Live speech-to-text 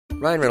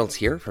Ryan Reynolds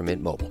here from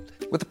Mint Mobile.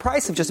 With the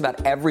price of just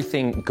about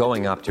everything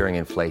going up during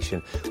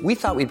inflation, we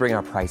thought we'd bring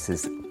our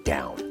prices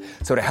down.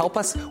 So to help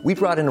us, we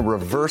brought in a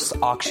reverse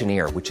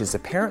auctioneer, which is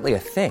apparently a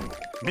thing.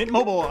 Mint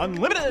Mobile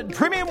Unlimited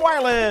Premium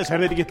Wireless. How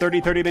to get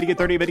 30, 30, bit to get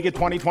 30, bit to get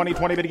 20, 20,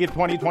 20, bit to get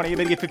 20, 20,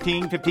 bit to get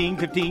 15, 15,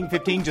 15,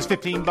 15, just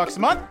 $15 a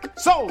month?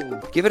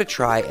 Sold! Give it a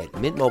try at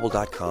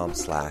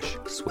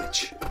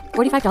mintmobile.com/switch.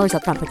 $45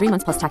 up front for 3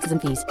 months plus taxes and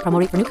fees. Promo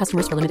rate for new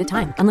customers for limited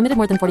time. Unlimited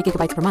more than 40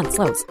 gigabytes per month.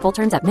 Slows full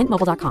terms at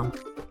mintmobile.com.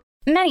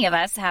 Many of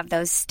us have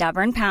those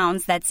stubborn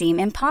pounds that seem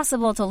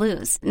impossible to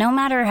lose, no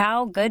matter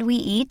how good we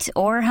eat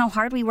or how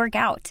hard we work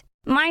out.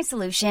 My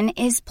solution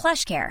is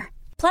PlushCare.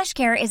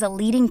 PlushCare is a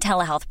leading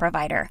telehealth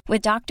provider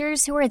with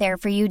doctors who are there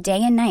for you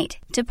day and night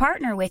to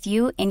partner with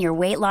you in your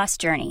weight loss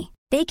journey.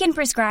 They can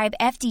prescribe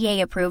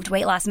FDA-approved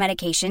weight loss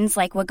medications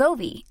like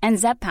Wegovy and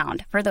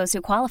Zepbound for those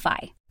who qualify.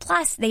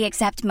 Plus, they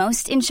accept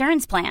most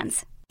insurance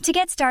plans. To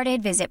get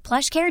started, visit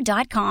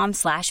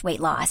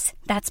plushcare.com/weightloss.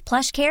 That's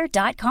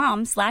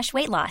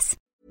plushcare.com/weightloss.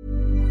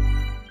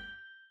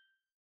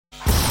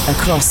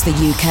 Across the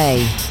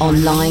UK,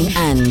 online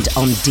and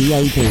on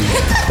DAB.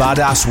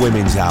 Badass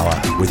Women's Hour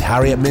with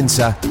Harriet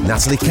Minter,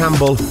 Natalie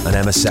Campbell and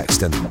Emma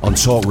Sexton on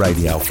Talk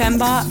Radio.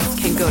 Fembot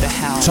can go to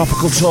hell.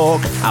 Topical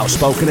talk,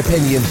 outspoken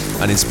opinion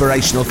and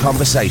inspirational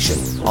conversation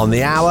on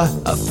the hour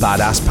of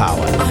Badass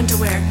Power.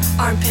 Underwear,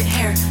 armpit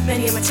hair,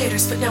 many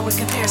imitators but no one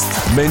compares.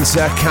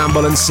 Minter,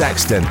 Campbell and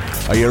Sexton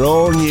are your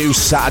all-new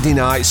Saturday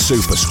night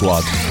super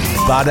squad.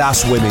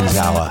 Badass Women's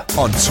Hour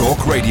on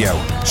Talk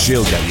Radio.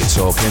 She'll get you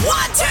talking.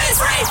 1, 2,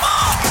 3, 4!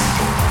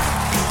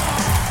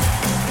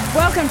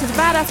 Welcome to the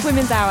Badass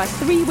Women's Hour.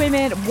 3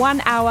 women,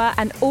 1 hour,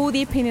 and all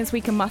the opinions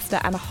we can muster,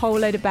 and a whole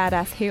load of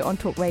badass here on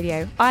Talk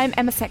Radio. I'm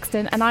Emma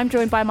Sexton, and I'm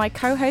joined by my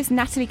co-host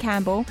Natalie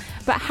Campbell.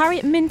 But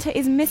Harriet Minter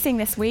is missing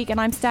this week,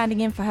 and I'm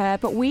standing in for her.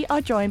 But we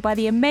are joined by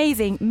the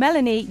amazing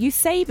Melanie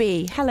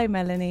Usabi. Hello,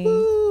 Melanie.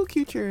 Ooh,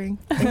 cute cheering.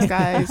 Thanks,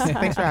 guys.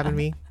 Thanks for having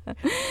me.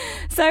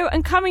 So,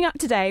 and coming up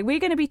today, we're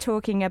going to be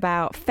talking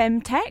about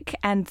femtech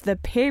and the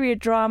period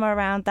drama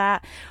around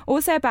that,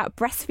 also about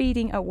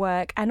breastfeeding at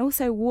work, and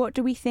also what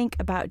do we think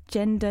about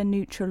gender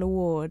neutral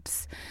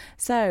awards.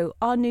 So,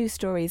 our news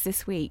stories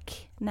this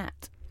week.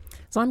 Nat.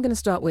 So I'm going to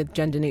start with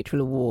gender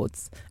neutral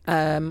awards.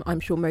 I'm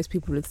sure most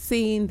people have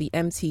seen the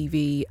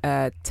MTV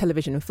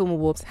Television and Film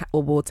Awards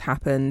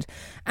happened,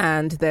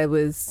 and there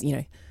was,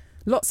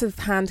 lots of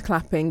hand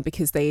clapping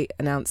because they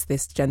announced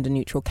this gender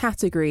neutral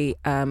category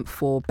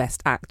for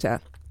Best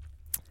Actor.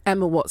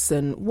 Emma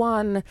Watson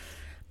won,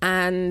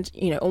 and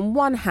on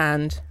one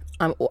hand,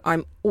 I'm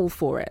all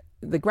for it.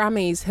 The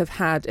Grammys have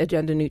had a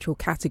gender neutral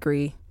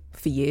category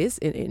for years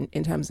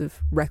in terms of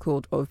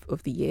record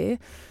of the year.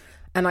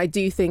 And I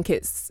do think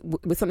it's,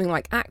 with something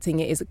like acting,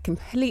 it is a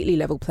completely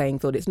level playing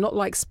field. It's not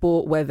like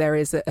sport where there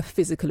is a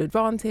physical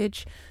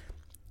advantage.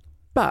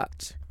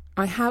 But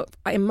I have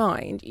in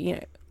mind,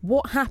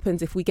 what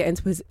happens if we get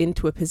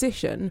into a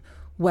position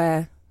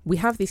where we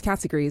have these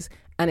categories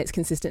and it's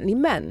consistently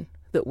men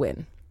that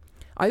win?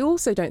 I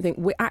also don't think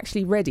we're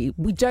actually ready.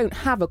 We don't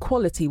have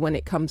equality when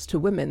it comes to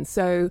women.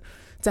 So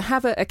to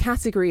have a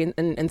category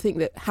and think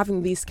that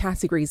having these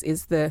categories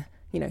is the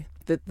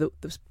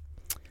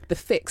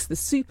fix, the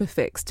super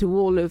fix to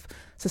all of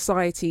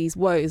society's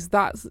woes,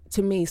 that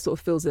to me sort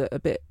of feels a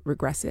bit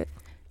regressive.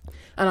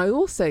 And I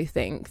also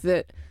think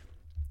that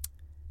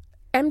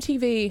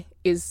MTV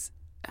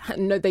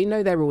they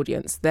know their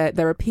audience.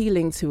 They're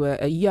appealing to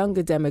a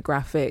younger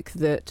demographic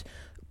that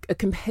are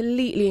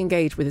completely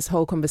engaged with this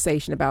whole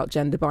conversation about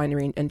gender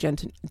binary and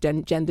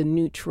gender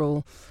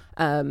neutral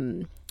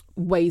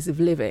ways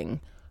of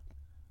living.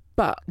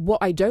 But what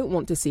I don't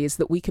want to see is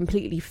that we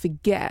completely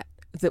forget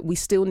that we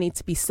still need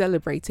to be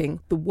celebrating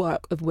the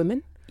work of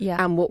women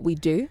and what we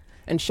do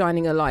and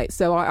shining a light.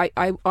 So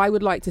I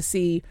would like to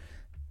see,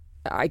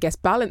 I guess,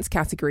 balanced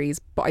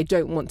categories, but I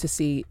don't want to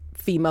see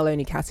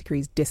female-only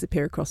categories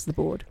disappear across the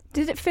board.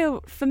 Did it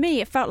feel, for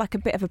me, it felt like a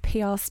bit of a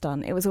PR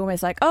stunt. It was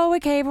almost like, oh,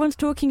 okay, everyone's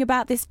talking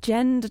about this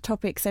gender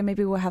topic, so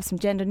maybe we'll have some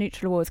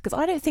gender-neutral awards. Because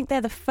I don't think they're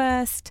the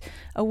first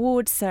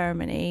awards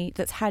ceremony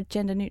that's had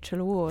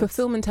gender-neutral awards. For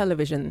film and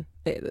television,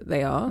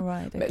 they are.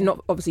 Right. Okay. But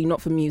obviously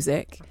not for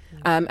music,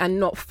 and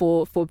not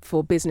for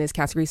business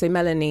category. So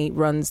Melanie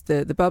runs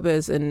the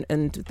Bubbers,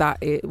 and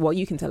that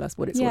you can tell us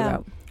what it's all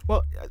about.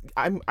 Well,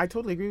 I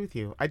totally agree with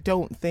you. I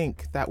don't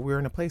think that we're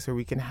in a place where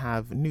we can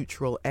have neutral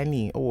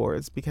any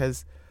awards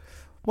because,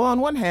 well,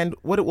 on one hand,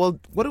 what it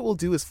will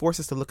do is force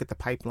us to look at the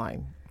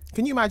pipeline.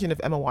 Can you imagine if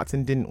Emma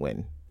Watson didn't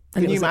win?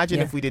 Can you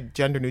imagine if we did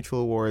gender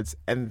neutral awards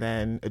and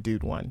then a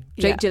dude won?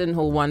 Jake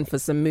Gyllenhaal won for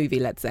some movie,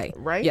 let's say.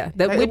 Right? Yeah,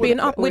 we'd be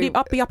up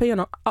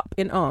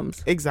in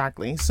arms.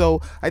 Exactly.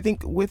 So I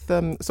think with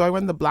so I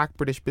won the Black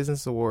British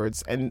Business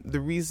Awards, and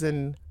the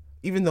reason,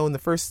 even though in the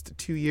first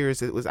 2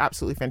 years it was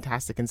absolutely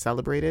fantastic and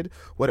celebrated,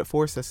 what it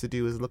forced us to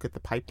do is look at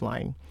the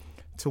pipeline.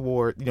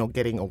 toward,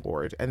 getting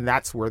award. And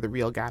that's where the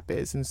real gap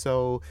is. And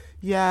so,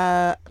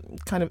 yeah,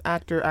 kind of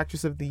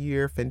actress of the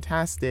year,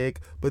 fantastic.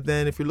 But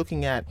then if you're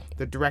looking at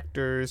the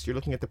directors, you're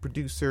looking at the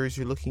producers,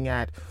 you're looking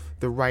at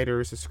the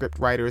writers, the script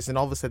writers, and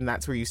all of a sudden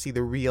that's where you see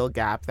the real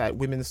gap, that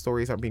women's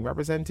stories aren't being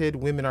represented,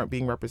 women aren't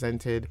being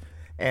represented.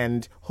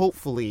 And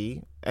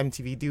hopefully,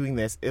 MTV doing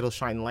this, it'll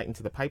shine light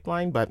into the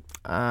pipeline. But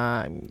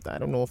I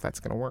don't know if that's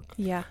going to work.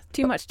 Yeah,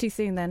 too much too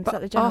soon then. But Is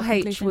that the general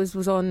conclusion?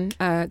 was on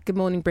Good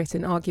Morning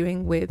Britain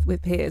arguing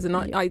with peers. And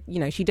I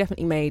she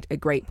definitely made a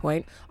great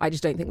point. I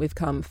just don't think we've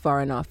come far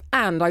enough.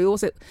 And I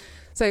also...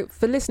 So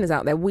for listeners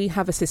out there, we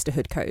have a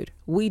sisterhood code.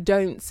 We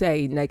don't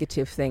say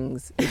negative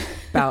things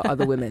about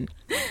other women.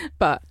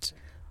 But...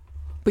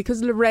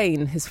 because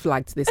Lorraine has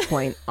flagged this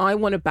point, I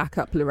want to back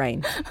up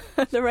Lorraine.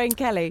 Lorraine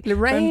Kelly.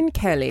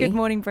 Kelly. Good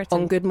Morning Britain.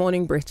 On Good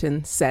Morning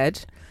Britain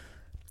said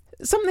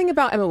something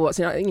about Emma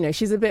Watson.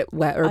 She's a bit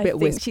wet or a bit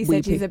wispy. She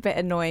said she's a bit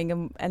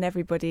annoying and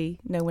everybody,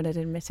 no one had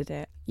admitted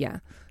it. Yeah.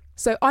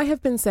 So I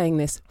have been saying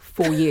this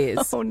for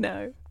years. Oh,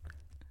 no.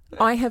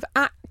 I have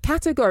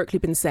categorically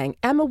been saying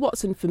Emma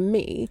Watson, for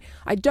me,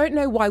 I don't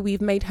know why we've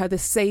made her the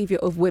saviour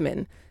of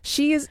women.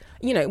 She is,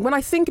 when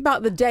I think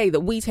about the day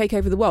that we take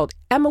over the world,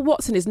 Emma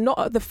Watson is not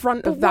at the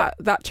front of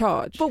that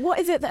charge. But what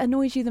is it that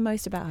annoys you the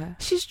most about her?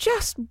 She's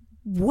just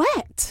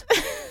wet.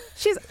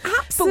 She's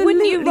absolutely But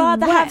wouldn't you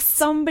rather wet. have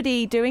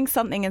somebody doing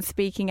something and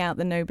speaking out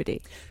than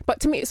nobody? But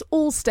to me, it's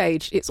all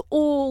staged. It's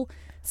all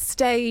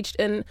staged,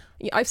 and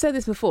I've said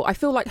this before, I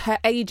feel like her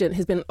agent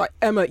has been like,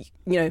 Emma,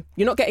 you're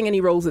not getting any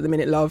roles at the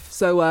minute, love,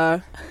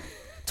 so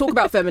talk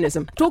about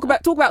feminism, talk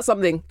about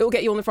something, it'll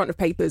get you on the front of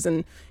papers,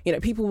 and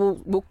people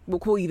will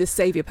call you this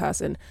saviour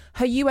person.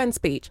 Her UN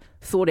speech,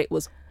 thought it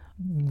was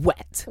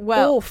wet,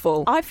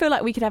 awful. I feel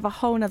like we could have a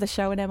whole nother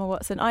show on Emma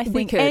Watson. I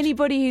think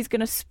anybody who's going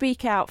to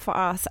speak out for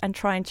us and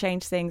try and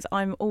change things,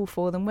 I'm all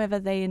for them, whether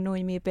they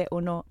annoy me a bit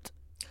or not.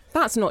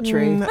 That's not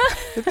true.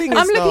 The thing is,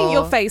 I'm looking at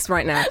your face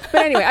right now.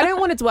 But anyway, I don't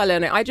want to dwell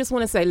on it. I just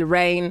want to say,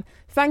 Lorraine,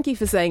 thank you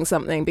for saying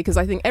something, because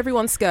I think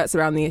everyone skirts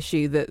around the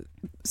issue that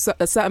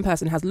a certain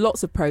person has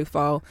lots of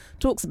profile,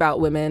 talks about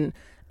women,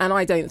 and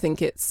I don't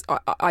think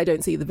I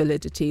don't see the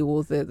validity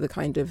or the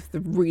kind of the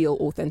real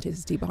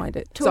authenticity behind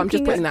it. So I'm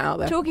just putting that out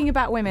there. Talking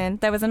about women,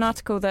 there was an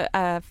article that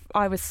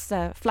I was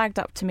flagged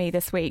up to me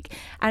this week,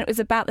 and it was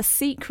about the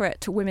secret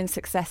to women's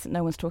success that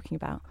no one's talking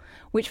about,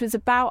 which was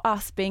about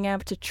us being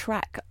able to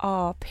track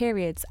our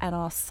periods and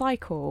our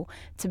cycle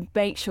to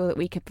make sure that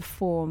we could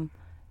perform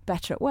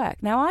better at work.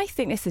 Now, I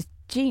think this is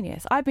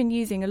genius. I've been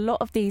using a lot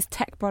of these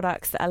tech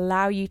products that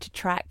allow you to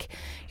track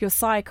your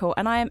cycle,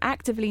 and I am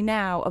actively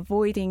now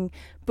avoiding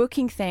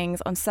booking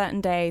things on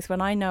certain days when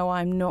I know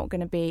I'm not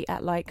going to be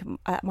at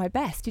my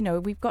best.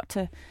 We've got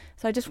to.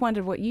 So I just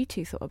wondered what you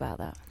two thought about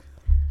that.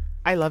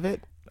 I love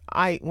it.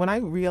 When I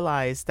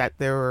realized that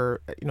there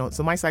were,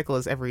 so my cycle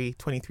is every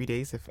 23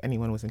 days, if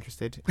anyone was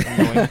interested in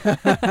knowing.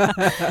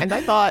 And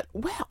I thought,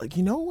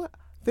 well,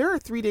 there are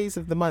 3 days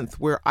of the month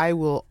where I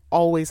will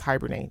always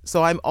hibernate.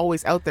 So I'm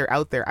always out there.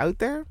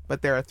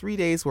 But there are 3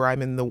 days where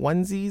I'm in the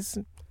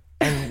onesies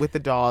and with the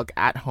dog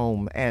at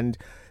home. And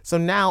so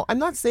now I'm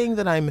not saying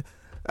that I'm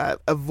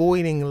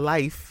avoiding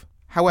life.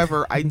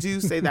 However, I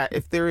do say that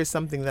if there is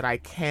something that I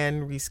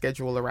can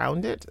reschedule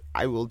around it,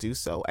 I will do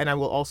so. And I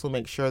will also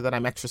make sure that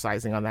I'm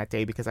exercising on that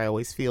day, because I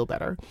always feel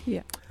better.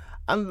 Yeah.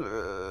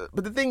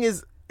 But the thing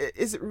is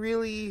it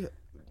really...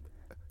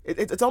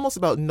 It's almost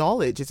about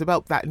knowledge. It's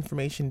about that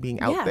information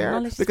being out there.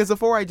 Knowledge. Because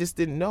before I just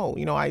didn't know.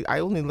 I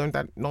only learned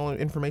that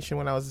information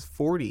when I was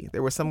 40.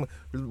 There was some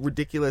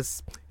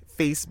ridiculous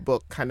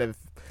Facebook kind of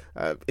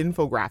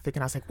infographic,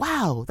 and I was like,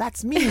 wow,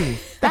 that's me.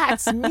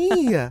 That's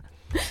me.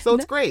 So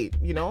it's great,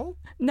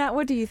 Nat,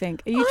 what do you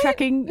think? Are you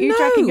tracking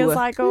your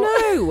cycle?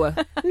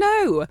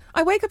 No.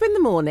 I wake up in the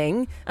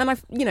morning and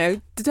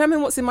I,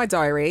 determine what's in my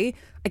diary.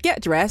 I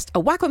get dressed, I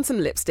whack on some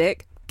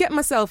lipstick, get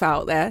myself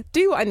out there,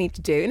 do what I need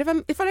to do.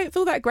 And if I don't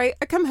feel that great,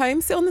 I come home,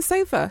 sit on the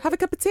sofa, have a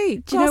cup of tea,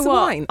 glass of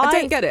wine. I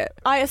don't get it.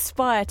 I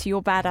aspire to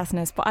your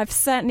badassness, but I've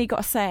certainly got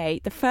to say,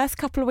 the first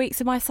couple of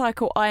weeks of my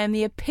cycle, I am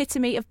the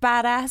epitome of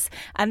badass.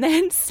 And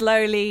then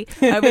slowly,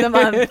 over the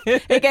month,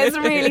 it gets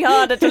really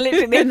harder to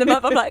literally at the end of the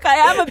month. I'm like, I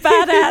am a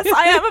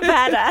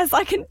badass.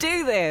 I can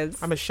do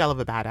this. I'm a shell of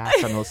a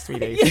badass on those 3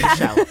 days. Yeah.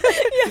 Shell. You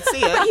can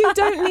see it. But you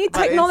don't need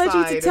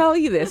technology to tell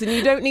you this, and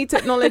you don't need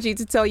technology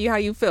to tell you how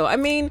you feel. I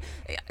mean,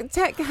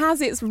 tech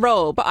has its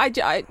role, but I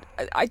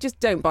just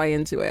don't buy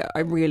into it. I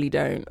really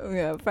don't.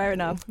 Yeah, fair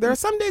enough. There are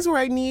some days where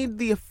I need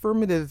the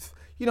affirmative.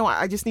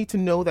 I just need to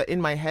know that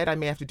in my head I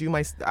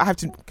have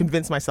to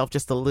convince myself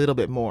just a little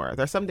bit more.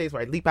 There are some days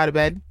where I leap out of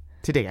bed.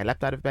 Today I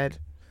leapt out of bed,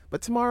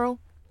 but tomorrow,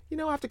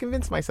 I have to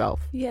convince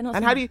myself. Yeah,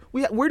 and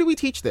where do we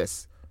teach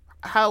this?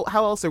 How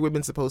else are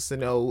women supposed to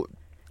know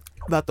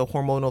about the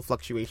hormonal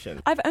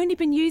fluctuation. I've only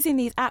been using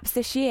these apps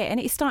this year and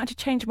it's starting to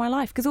change my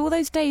life, because all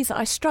those days that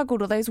I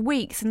struggled, or those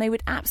weeks, and they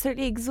would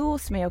absolutely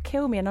exhaust me or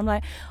kill me, and I'm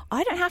like,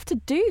 I don't have to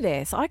do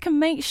this. I can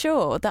make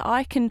sure that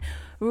I can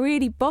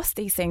really boss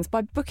these things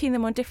by booking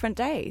them on different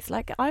days.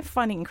 Like, I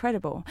find it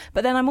incredible.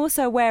 But then I'm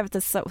also aware of the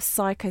sort of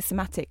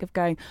psychosomatic of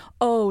going,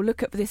 oh,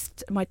 look at this,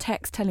 my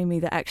text telling me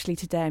that actually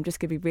today I'm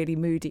just going to be really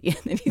moody, and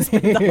then you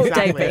spend the whole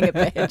day being a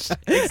bitch.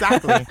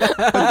 Exactly.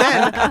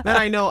 But then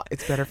I know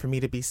it's better for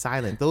me to be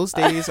silent. Those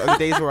days are the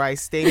days where I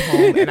stay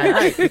home and I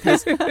write,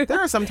 because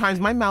there are sometimes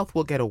my mouth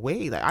will get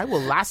away. Like, I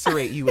will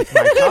lacerate you with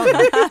my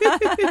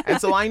tongue.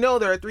 And so I know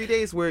there are 3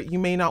 days where you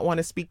may not want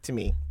to speak to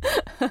me.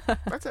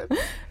 That's it.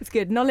 It's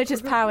good. Knowledge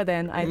is power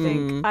then,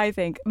 I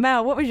think.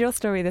 Mel, what was your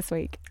story this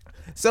week?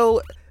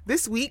 So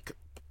this week,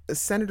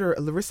 Senator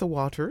Larissa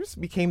Waters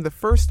became the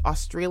first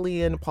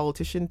Australian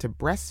politician to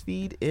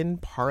breastfeed in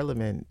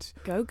Parliament.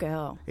 Go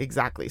girl.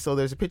 Exactly. So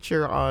there's a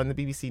picture on the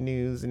BBC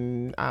News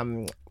and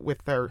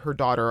with her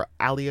daughter,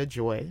 Alia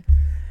Joy.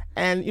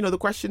 And, the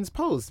questions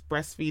posed,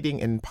 breastfeeding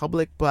in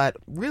public, but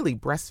really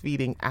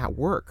breastfeeding at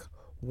work.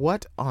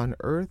 What on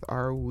earth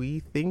are we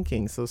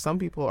thinking? So some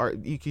people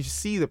you can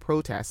see the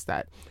protests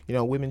that,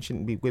 women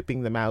shouldn't be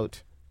whipping them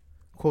out,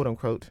 quote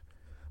unquote.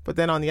 But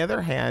then on the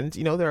other hand,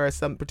 there are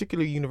some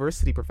particular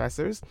university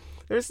professors,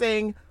 they're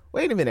saying,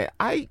 wait a minute,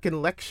 I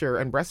can lecture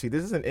and breastfeed.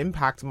 This doesn't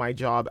impact my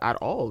job at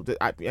all.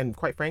 And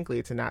quite frankly,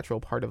 it's a natural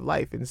part of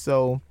life. And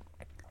so,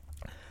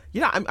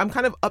 I'm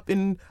kind of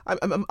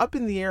I'm up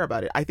in the air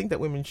about it. I think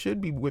that women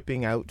should be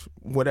whipping out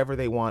whatever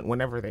they want,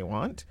 whenever they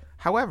want.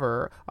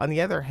 However, on the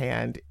other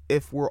hand,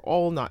 if we're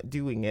all not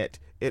doing it,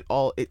 it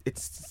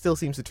still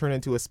seems to turn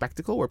into a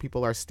spectacle where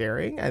people are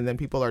staring, and then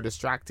people are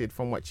distracted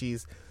from what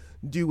she's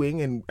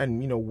doing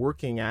and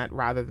working at,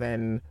 rather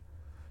than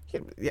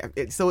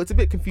so it's a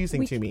bit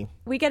confusing to me.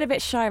 We get a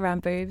bit shy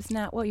around boobs.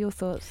 Nat, what are your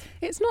thoughts?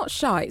 It's not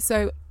shy.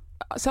 So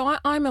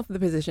I'm of the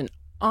position,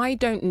 I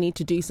don't need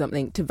to do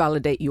something to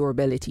validate your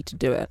ability to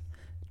do it.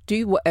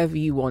 Do whatever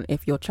you want.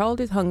 If your child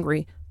is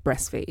hungry,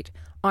 breastfeed.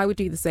 I would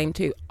do the same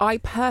too. I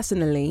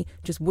personally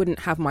just wouldn't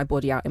have my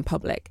body out in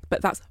public,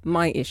 but that's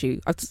my issue.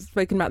 I've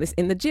spoken about this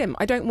in the gym.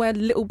 I don't wear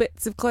little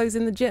bits of clothes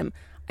in the gym.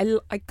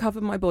 I cover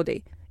my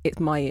body. It's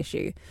my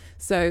issue.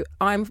 So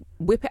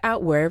whip it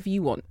out wherever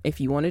you want.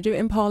 If you want to do it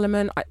in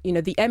Parliament,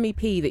 the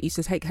MEP that used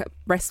to take her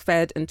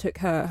breastfed and took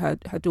her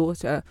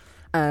daughter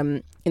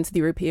into the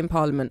European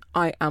Parliament,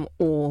 I am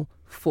all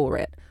for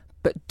it.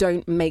 But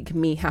don't make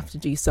me have to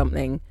do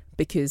something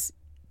because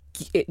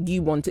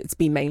you want it to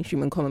be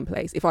mainstream and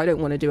commonplace. If I don't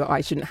want to do it,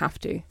 I shouldn't have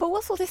to. But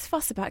what's all this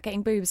fuss about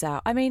getting boobs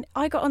out? I mean,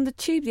 I got on the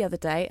tube the other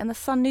day and the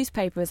Sun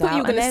newspaper was out.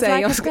 You were going to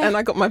say, and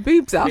I got my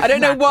boobs out. I don't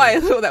know why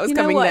I thought that was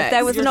coming next. If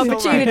there was an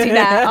opportunity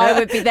there, I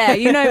would be there.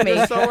 You know me.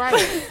 You're so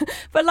right.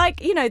 But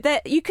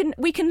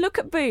we can look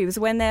at boobs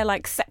when they're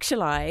like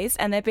sexualized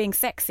and they're being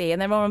sexy and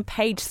they're on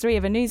page 3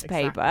 of a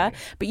newspaper. Exactly.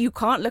 But you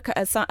can't look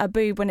at a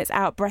boob when it's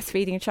out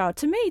breastfeeding a child.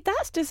 To me,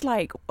 that's just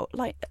like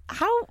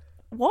how.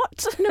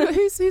 What? No, but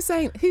who's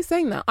saying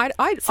that? I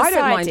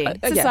don't mind.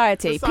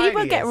 Society.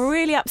 People get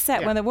really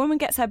upset when a woman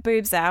gets her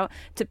boobs out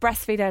to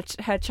breastfeed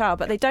her child,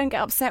 but they don't get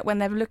upset when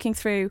they're looking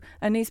through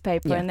a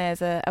newspaper and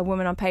there's a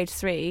woman on page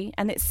 3,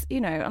 and it's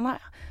I'm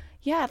like,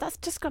 yeah, that's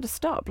just got to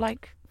stop.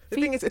 Like, the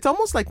thing is, it's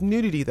almost like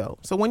nudity though.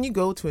 So when you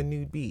go to a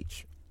nude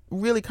beach,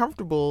 really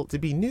comfortable to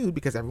be nude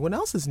because everyone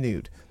else is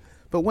nude,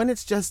 but when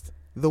it's just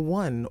the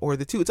one or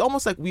the two, it's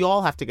almost like we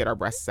all have to get our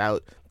breasts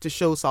out to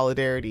show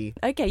solidarity.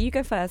 Okay, you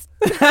go first.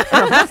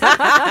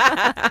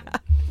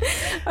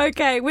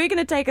 Okay, we're going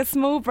to take a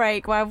small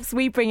break whilst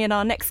we bring in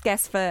our next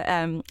guest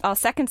for our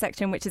second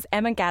section, which is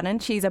Emma Gannon.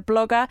 She's a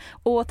blogger,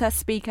 author,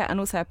 speaker, and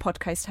also a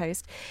podcast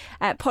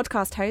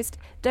host.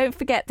 Don't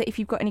forget that if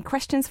you've got any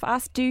questions for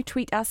us, do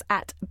tweet us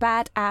at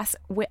Badass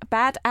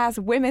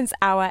Women's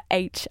Hour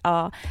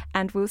HR,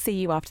 and we'll see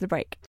you after the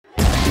break.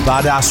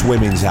 Badass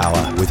Women's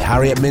Hour with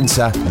Harriet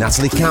Minter,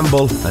 Natalie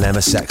Campbell and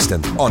Emma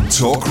Sexton on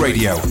Talk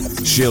Radio.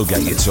 She'll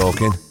get you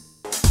talking.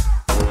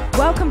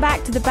 Welcome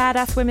back to the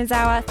Badass Women's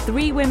Hour.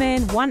 3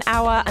 women, 1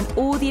 hour, and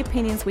all the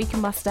opinions we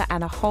can muster,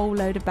 and a whole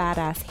load of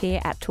badass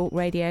here at Talk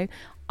Radio.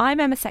 I'm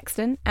Emma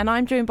Sexton, and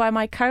I'm joined by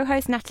my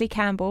co-host Natalie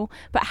Campbell.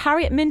 But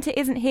Harriet Minter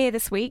isn't here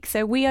this week,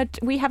 so we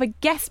have a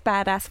guest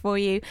badass for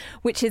you,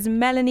 which is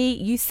Melanie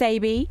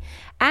Usabi,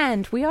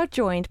 and we are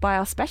joined by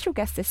our special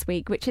guest this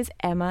week, which is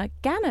Emma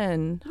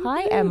Gannon.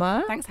 Hi,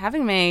 Emma. Thanks for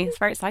having me. It's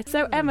very exciting.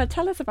 So, Emma,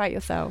 tell us about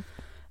yourself.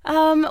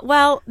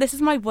 Well, this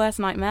is my worst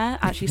nightmare,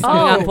 actually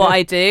summing up what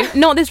I do.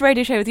 Not this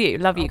radio show with you.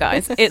 Love you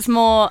guys. It's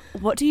more,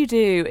 what do you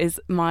do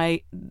is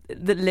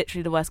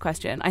literally the worst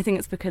question. I think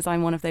it's because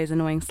I'm one of those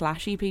annoying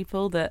slashy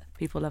people that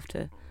people love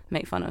to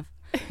make fun of.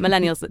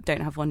 Millennials that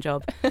don't have one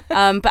job.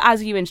 But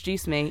as you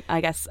introduced me,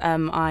 I guess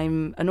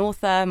I'm an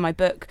author. My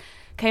book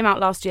came out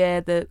last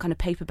year. The kind of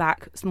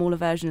paperback, smaller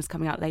version is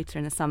coming out later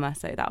in the summer,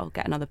 so that'll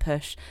get another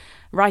push.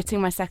 Writing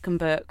my second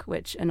book,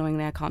 which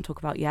annoyingly I can't talk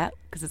about yet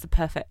because it's a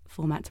perfect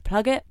format to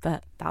plug it,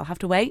 but that'll have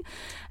to wait.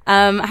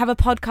 I have a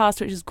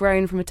podcast which has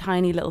grown from a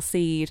tiny little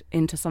seed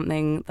into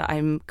something that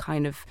I'm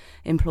kind of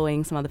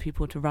employing some other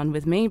people to run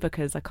with me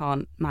because I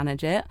can't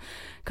manage it.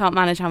 Can't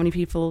manage how many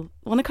people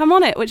want to come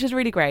on it, which is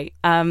really great.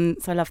 So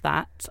I love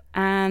that.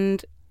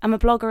 And I'm a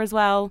blogger as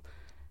well.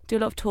 Do a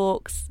lot of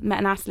talks.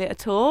 Met Natalie at a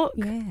talk,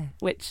 and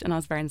I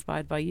was very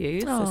inspired by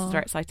you. So this is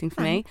very exciting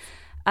for me.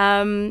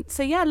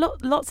 So yeah,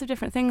 lots of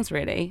different things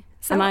really.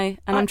 And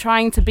I'm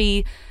trying to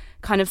be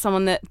kind of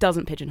someone that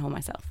doesn't pigeonhole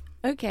myself.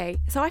 Okay,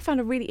 so I found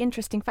a really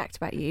interesting fact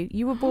about you.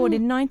 You were born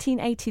in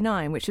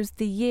 1989, which was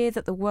the year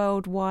that the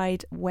World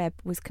Wide Web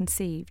was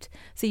conceived.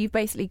 So you've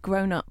basically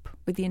grown up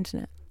with the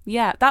internet.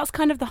 Yeah, that's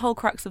kind of the whole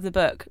crux of the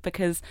book,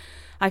 because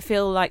I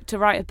feel like to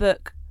write a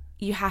book,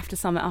 you have to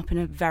sum it up in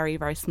a very,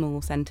 very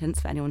small sentence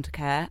for anyone to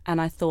care.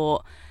 And I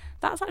thought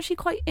that's actually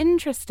quite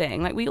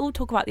interesting. Like, we all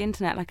talk about the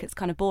internet like it's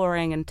kind of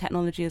boring and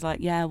technology is like,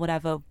 yeah,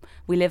 whatever.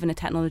 We live in a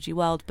technology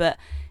world. But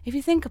if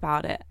you think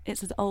about it,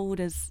 it's as old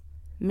as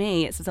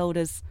me. It's as old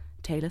as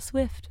Taylor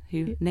Swift,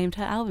 who named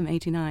her album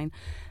 89.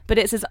 But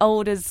it's as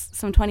old as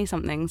some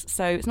 20-somethings.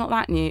 So it's not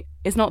that new.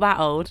 It's not that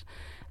old.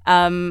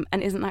 And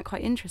isn't that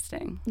quite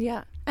interesting?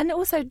 Yeah. And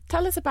also,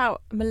 tell us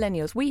about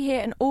millennials. We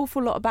hear an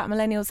awful lot about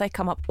millennials. They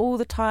come up all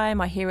the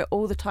time. I hear it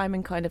all the time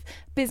in kind of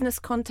business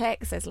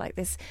context. There's like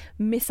this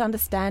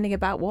misunderstanding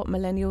about what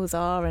millennials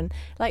are. And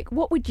like,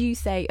 what would you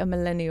say a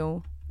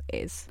millennial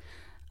is?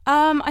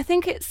 I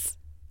think it's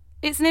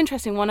an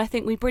interesting one. I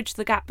think we bridge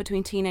the gap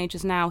between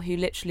teenagers now who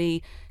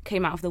literally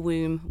came out of the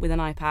womb with an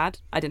iPad.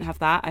 I didn't have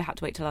that. I had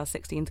to wait till I was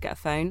 16 to get a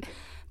phone.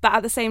 But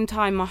at the same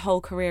time, my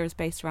whole career is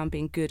based around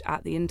being good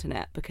at the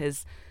internet,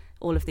 because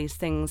all of these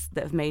things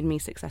that have made me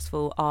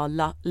successful are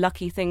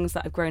lucky things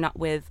that I've grown up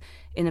with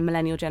in a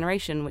millennial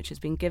generation, which has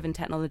been given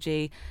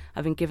technology.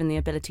 I've been given the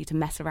ability to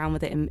mess around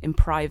with it in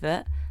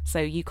private. So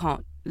you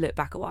can't look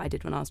back at what I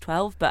did when I was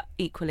 12, but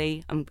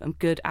equally I'm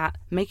good at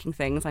making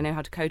things. I know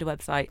how to code a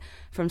website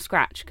from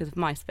scratch because of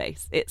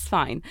MySpace. It's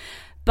fine.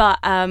 But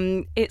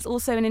it's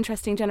also an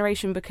interesting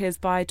generation because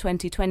by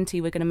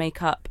 2020 we're going to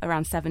make up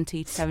around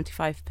 70 to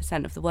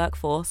 75% of the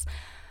workforce.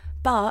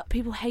 But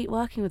people hate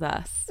working with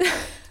us.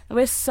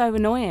 We're so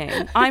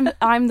annoying.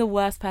 I'm the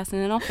worst person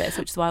in an office,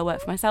 which is why I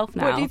work for myself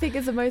now. What do you think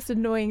is the most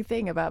annoying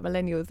thing about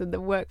millennials in the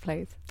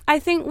workplace? I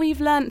think we've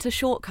learnt to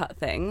shortcut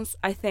things.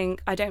 I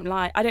think I don't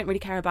really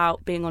care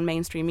about being on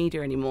mainstream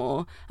media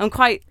anymore. I'm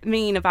quite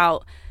mean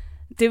about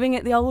doing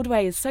it the old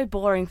way. Is so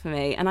boring for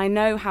me, and I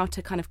know how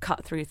to kind of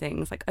cut through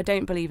things. Like, I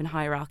don't believe in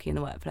hierarchy in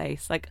the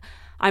workplace. Like,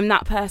 I'm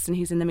that person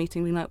who's in the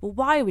meeting being like, well,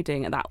 why are we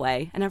doing it that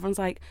way? And everyone's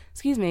like,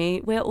 excuse me,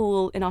 we're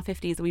all in our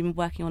 50s and we've been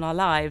working on our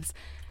lives.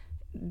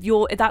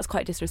 That's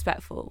quite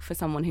disrespectful for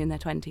someone who in their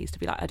 20s to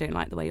be like, I don't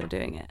like the way you're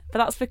doing it. But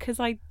that's because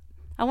I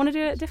want to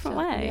do it a different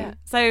way. Yeah.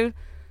 So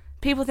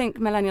people think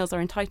millennials are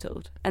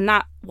entitled, and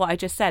that, what I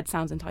just said,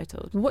 sounds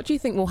entitled. What do you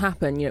think will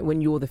happen, when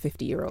you're the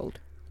 50-year-old?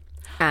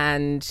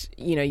 And,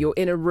 you're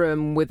in a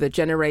room with a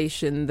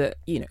generation that,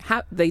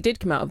 they did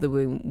come out of the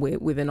womb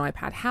with an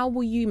iPad. How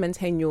will you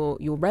maintain your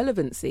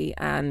relevancy?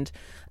 And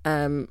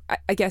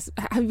I guess,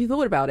 have you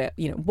thought about it?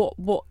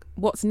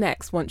 What's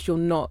next once you're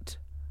not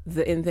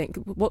the in thing?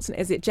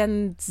 Is it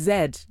Gen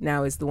Z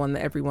now is the one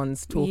that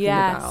everyone's talking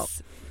about?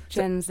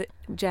 Gen Z,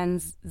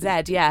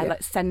 yeah,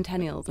 like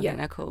centennials, I think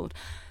they're called.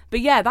 But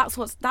yeah,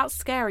 that's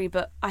scary.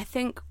 But I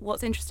think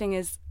what's interesting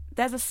is,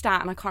 there's a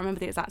stat, and I can't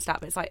remember the exact stat,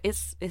 but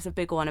it's a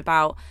big one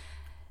about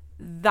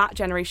that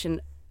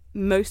generation.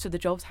 Most of the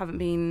jobs haven't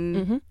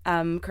been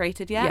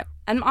created yet. Yeah.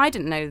 And I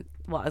didn't know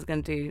what I was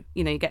going to do.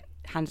 You get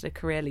handed a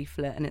career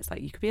leaflet and it's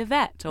like, you could be a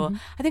vet, or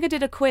I think I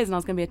did a quiz and I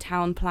was going to be a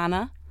town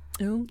planner.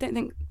 Don't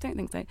think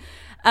so.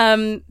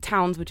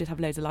 Towns would just have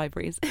loads of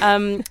libraries.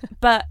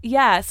 But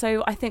yeah,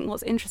 so I think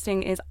what's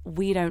interesting is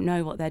we don't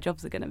know what their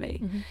jobs are going to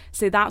be.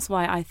 So that's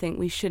why I think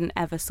we shouldn't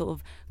ever sort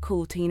of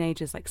call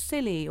teenagers like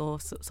silly or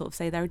sort of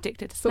say they're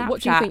addicted to Snapchat. But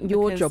what do you think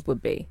your job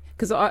would be?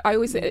 Because I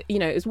always say,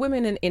 as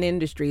women in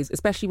industries,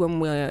 especially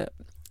when we're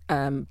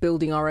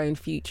building our own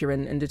future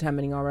and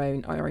determining our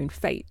own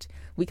fate,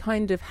 we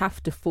kind of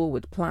have to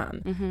forward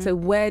plan. So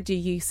where do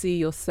you see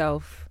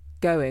yourself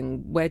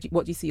going? What do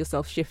you see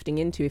yourself shifting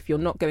into if you're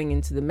not going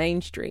into the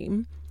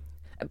mainstream?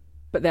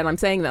 But then I'm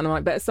saying that and I'm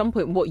like, but at some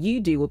point what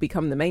you do will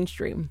become the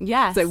mainstream.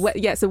 Yes.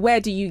 So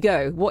where do you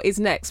go? What is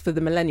next for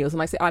the millennials?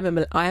 And I say I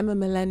am a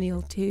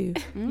millennial too.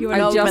 You're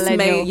an old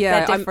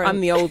millennial.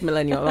 I'm the old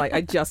millennial. Like, I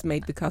just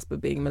made the cusp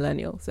of being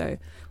millennial. So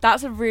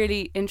that's a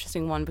really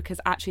interesting one, because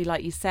actually,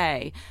 like you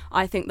say,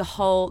 I think the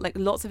whole,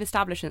 lots of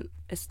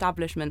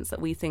establishments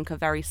that we think are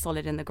very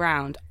solid in the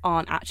ground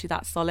aren't actually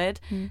that solid.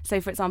 So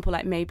for example,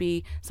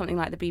 maybe something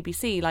like the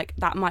BBC,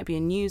 that might be a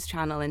news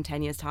channel in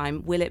 10 years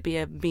time. Will it be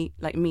a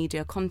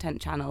media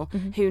content channel?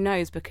 Who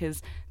knows?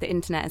 Because the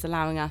internet is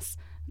allowing us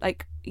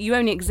like, you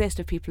only exist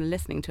if people are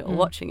listening to it or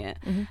watching it.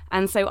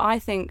 And so I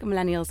think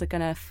millennials are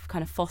going to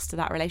kind of foster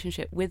that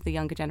relationship with the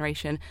younger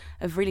generation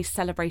of really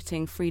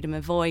celebrating freedom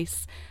of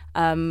voice,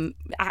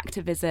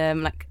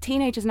 activism. Like,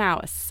 teenagers now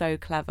are so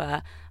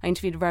clever. I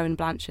interviewed Rowan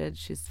Blanchard,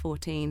 she's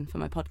 14, for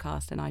my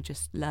podcast, and I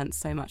just learnt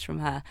so much from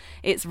her.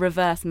 It's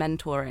reverse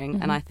mentoring,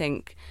 and I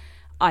think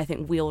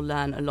we'll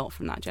learn a lot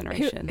from that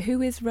generation.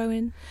 Who is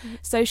Rowan?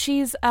 So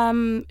she's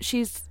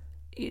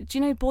do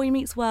you know Boy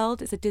Meets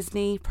World? It's a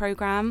Disney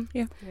program.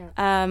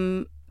 Yeah.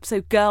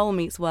 So Girl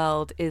Meets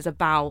World is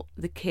about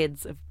the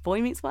kids of Boy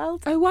Meets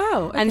World. Oh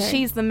wow! Okay. And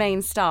she's the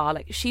main star.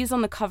 Like, she's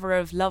on the cover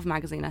of Love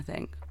magazine, I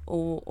think,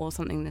 or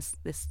something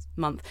this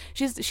month.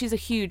 She's a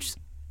huge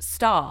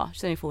star.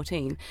 She's only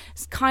 14.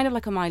 It's kind of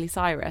like a Miley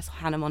Cyrus,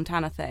 Hannah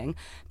Montana thing.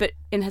 But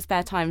in her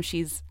spare time,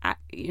 she's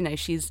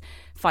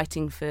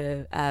fighting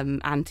for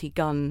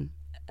anti-gun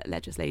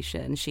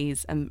legislation.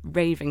 She's a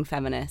raving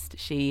feminist.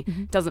 She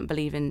doesn't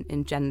believe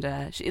in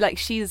gender.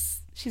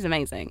 She's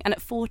amazing. And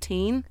at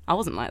 14, I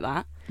wasn't like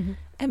that.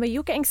 Emma,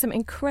 you're getting some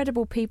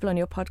incredible people on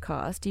your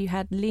podcast. You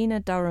had Lena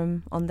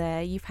Durham on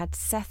there. You've had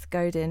Seth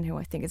Godin, who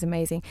I think is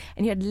amazing.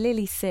 And you had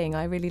Lily Singh.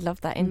 I really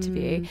loved that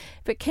interview.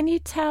 But can you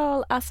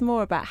tell us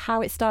more about how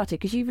it started?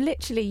 Because you've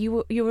literally,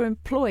 you were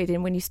employed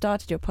in when you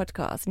started your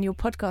podcast, and your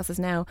podcast has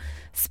now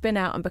spin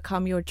out and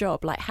become your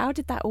job. Like, how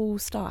did that all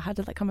start? How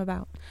did that come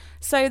about?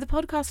 So the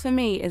podcast for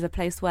me is a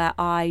place where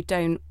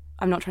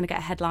I'm not trying to get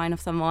a headline of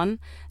someone.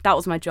 That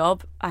was my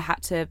job. I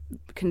had to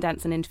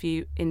condense an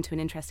interview into an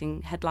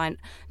interesting headline.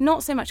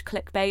 Not so much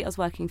clickbait. I was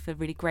working for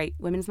really great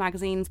women's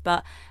magazines,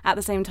 but at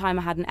the same time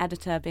I had an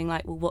editor being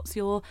like, well, what's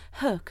your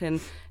hook? And,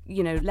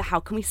 how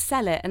can we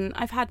sell it? And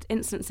I've had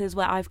instances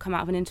where I've come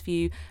out of an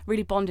interview,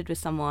 really bonded with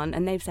someone,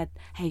 and they've said,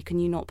 hey, can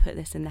you not put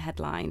this in the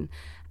headline?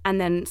 And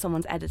then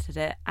someone's edited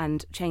it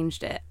and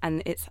changed it,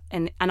 and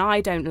I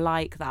don't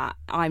like that.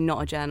 I'm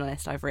not a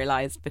journalist, I've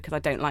realised, because I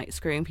don't like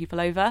screwing people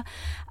over.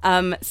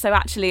 So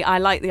actually, I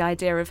like the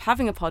idea of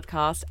having a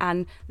podcast,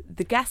 and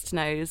the guest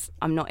knows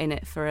I'm not in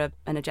it for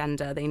an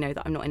agenda. They know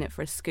that I'm not in it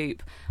for a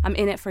scoop. I'm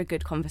in it for a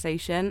good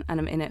conversation, and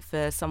I'm in it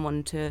for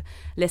someone to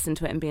listen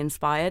to it and be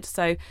inspired.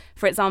 So,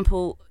 for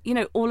example,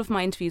 all of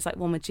my interviews, like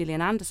one with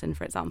Gillian Anderson,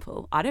 for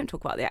example, I don't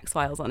talk about the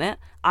X-Files on it.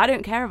 I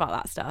don't care about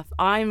that stuff.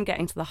 I'm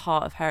getting to the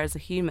heart of her as a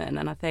human.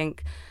 And I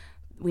think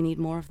we need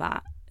more of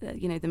that.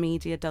 The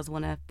media does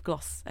want to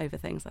gloss over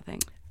things, I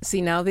think. See,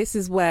 now this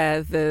is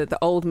where the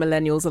old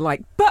millennials are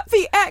like, but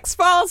the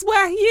X-Files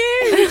were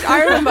huge.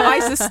 I remember I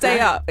used to stay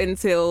up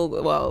until,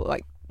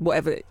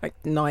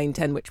 9,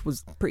 10, which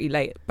was pretty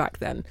late back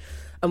then,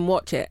 and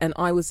watch it. And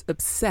I was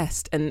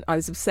obsessed. And I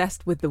was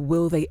obsessed with the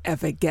will they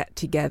ever get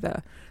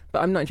together.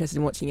 But I'm not interested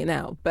in watching it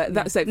now. But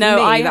that's so for me,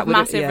 I have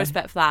massive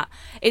respect for that.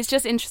 It's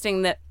just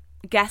interesting that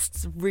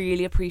guests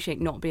really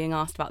appreciate not being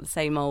asked about the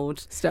same old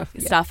stuff.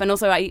 And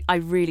also I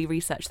really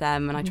research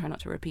them, and I try not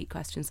to repeat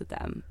questions with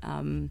them.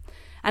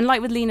 And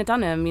like with Lena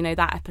Dunham,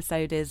 that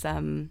episode is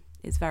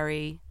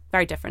very,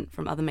 very different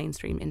from other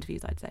mainstream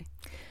interviews, I'd say.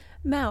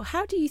 Mel,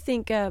 how do you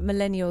think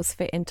millennials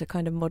fit into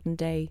kind of modern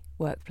day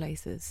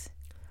workplaces?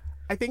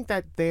 I think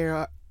that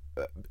they're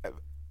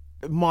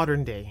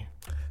modern day.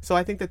 So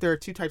I think that there are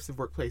two types of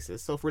workplaces.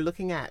 So if we're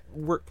looking at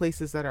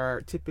workplaces that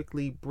are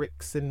typically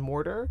bricks and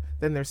mortar,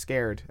 then they're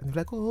scared. And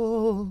they're like,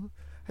 oh,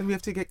 and we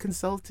have to get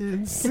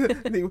consultants.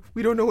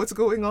 We don't know what's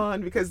going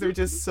on because they're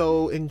just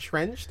so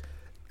entrenched.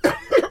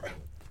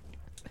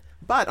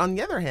 But on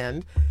the other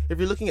hand, if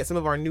you're looking at some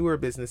of our newer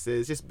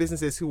businesses, just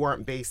businesses who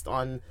aren't based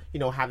on,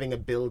 having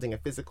a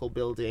physical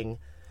building,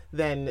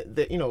 then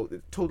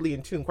totally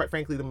in tune. Quite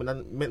frankly, the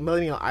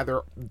millennial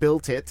either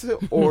built it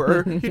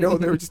or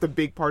they're just a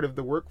big part of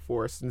the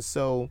workforce. And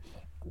so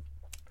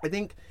I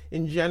think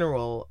in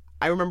general,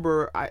 I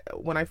remember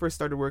when I first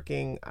started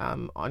working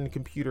on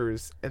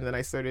computers, and then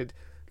I started,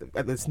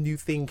 this new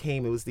thing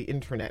came, it was the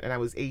internet, and I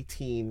was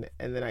 18,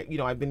 and then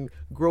I've been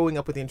growing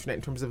up with the internet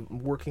in terms of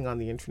working on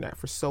the internet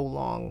for so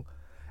long,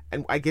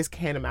 and I guess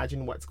can't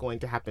imagine what's going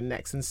to happen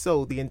next. And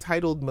so the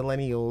entitled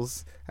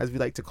millennials, as we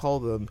like to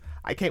call them,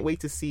 I can't wait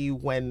to see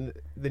when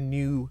the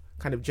new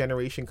kind of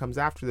generation comes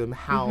after them,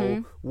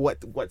 how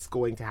what's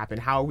going to happen,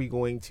 how are we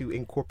going to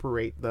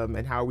incorporate them,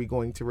 and how are we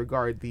going to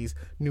regard these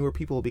newer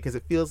people, because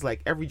it feels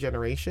like every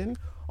generation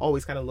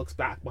always kind of looks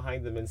back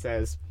behind them and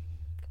says,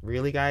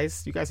 really,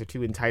 guys? You guys are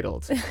too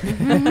entitled.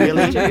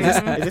 Really?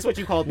 Is this what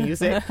you called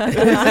music?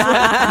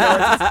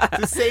 It's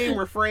the same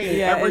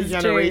refrain every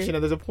generation. True.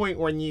 And there's a point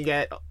when you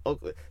get...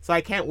 So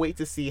I can't wait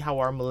to see how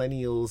our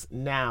millennials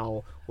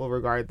now will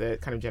regard the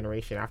kind of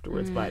generation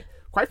afterwards. But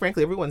quite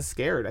frankly, everyone's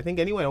scared. I think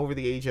anyone over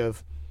the age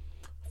of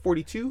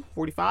 42,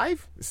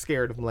 45 is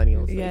scared of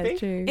millennials. Yeah,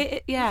 true.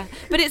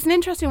 But it's an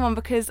interesting one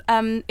because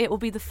it will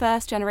be the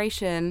first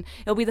generation,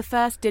 it'll be the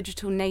first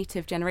digital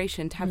native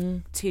generation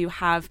to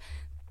have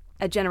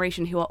a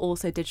generation who are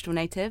also digital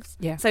natives.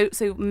 Yeah.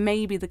 So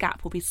maybe the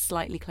gap will be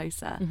slightly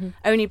closer,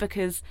 only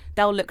because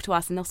they'll look to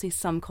us and they'll see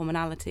some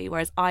commonality,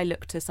 whereas I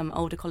look to some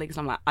older colleagues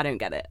and I'm like, I don't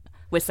get it.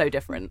 we're so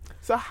different.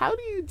 So how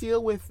do you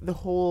deal with the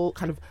whole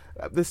kind of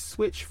the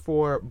switch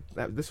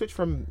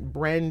from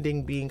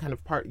branding being kind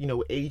of part,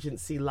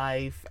 agency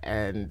life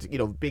and,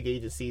 big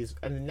agencies,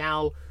 and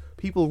now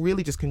people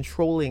really just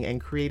controlling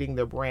and creating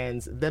their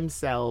brands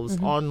themselves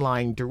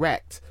online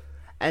direct,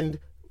 and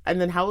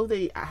then how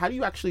do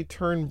you actually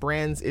turn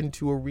brands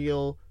into a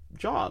real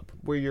job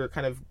where you're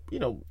kind of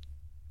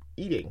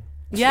eating?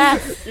 Yeah.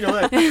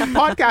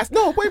 Podcasts.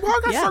 No,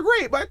 podcasts are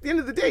great, but at the end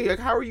of the day, like,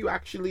 how are you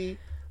actually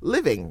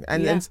living?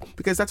 And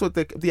because that's what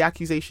the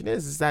accusation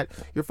is that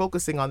you're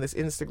focusing on this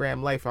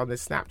Instagram life, on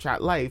this Snapchat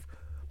life,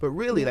 but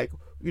really, like,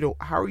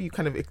 how are you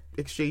kind of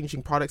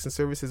exchanging products and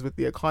services with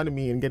the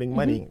economy and getting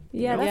money?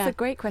 Yeah, that's a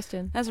great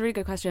question. That's a really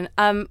good question.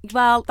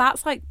 Well,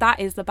 that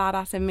is the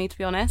badass in me, to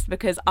be honest,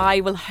 because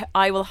I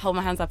will hold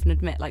my hands up and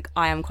admit, like,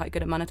 I am quite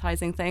good at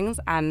monetizing things,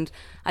 and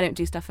I don't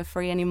do stuff for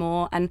free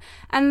anymore. And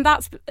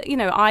that's,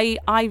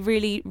 I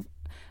really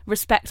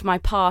respect my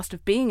past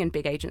of being in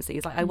big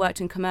agencies. Like, I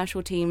worked in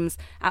commercial teams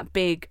at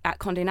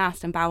Condé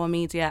Nast and Bauer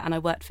Media, and I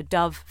worked for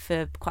Dove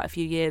for quite a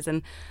few years,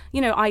 and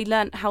I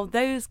learned how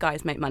those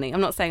guys make money.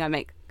 I'm not saying I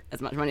make as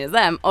much money as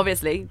them,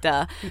 obviously,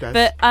 duh.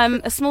 But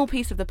a small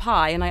piece of the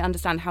pie, and I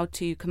understand how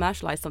to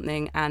commercialize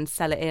something and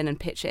sell it in and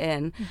pitch it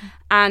in.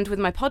 And with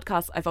my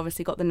podcast, I've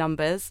obviously got the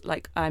numbers.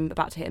 Like, I'm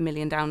about to hit 1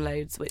 million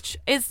downloads, which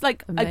is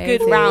like a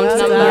good round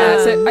number.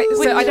 Yeah,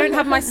 so I don't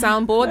have my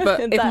soundboard, but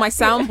if my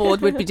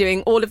soundboard would be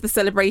doing all of the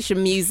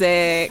celebration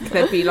music,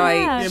 they'd be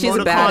like, she's a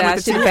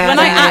badass. When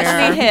I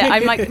actually hit,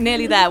 I'm like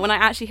nearly there. When I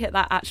actually hit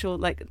that actual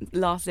like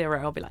last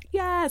zero, I'll be like,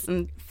 yes,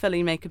 and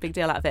fully make a big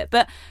deal out of it.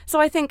 But so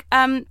I think,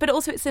 but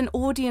also it's an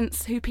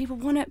audience who people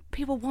want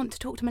to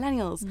talk to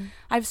millennials.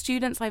 I have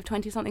students, I have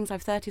 20-somethings, I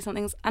have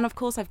 30-somethings, and of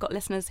course I've got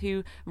listeners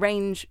who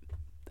range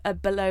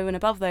below and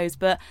above those,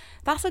 but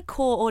that's a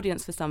core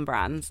audience for some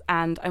brands,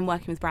 and I'm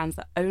working with brands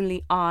that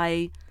only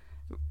I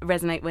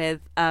resonate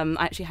with. I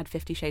actually had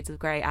 50 Shades of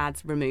Grey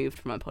ads removed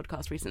from my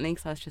podcast recently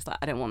because I was just like,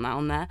 I don't want that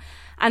on there.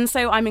 And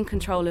so I'm in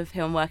control of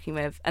who I'm working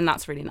with, and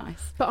that's really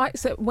nice. But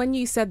so when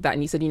you said that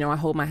and you said, I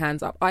hold my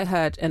hands up, I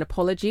heard an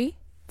apology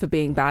for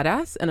being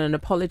badass and an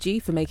apology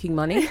for making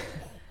money.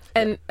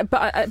 And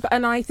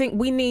I think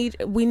we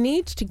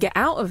need to get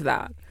out of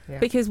that. Yeah.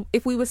 Because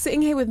if we were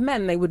sitting here with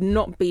men, they would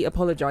not be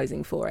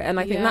apologising for it. And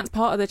I think that's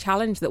part of the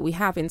challenge that we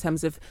have in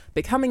terms of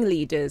becoming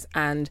leaders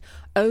and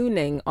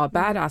owning our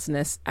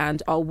badassness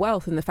and our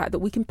wealth, and the fact that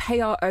we can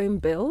pay our own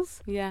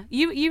bills. Yeah.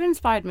 You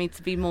inspired me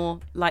to be more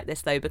like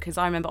this, though, because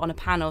I remember on a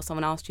panel,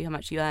 someone asked you how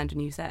much you earned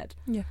and you said.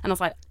 Yeah. And I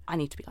was like, I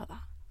need to be like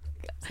that.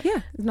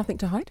 Yeah, there's nothing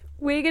to hide.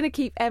 We're going to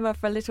keep Emma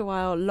for a little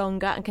while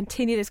longer and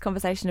continue this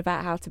conversation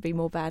about how to be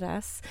more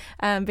badass,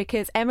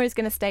 because Emma is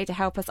going to stay to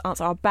help us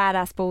answer our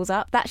badass balls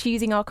up. That's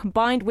using our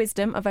combined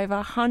wisdom of over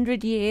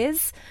 100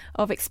 years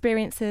of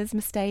experiences,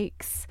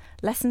 mistakes,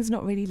 lessons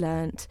not really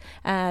learnt.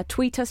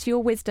 Tweet us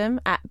your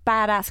wisdom at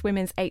Badass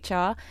Women's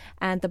HR,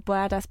 and the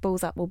badass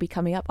balls up will be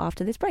coming up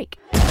after this break.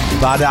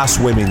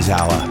 Badass Women's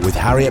Hour with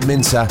Harriet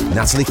Minter,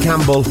 Natalie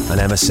Campbell and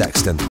Emma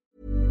Sexton.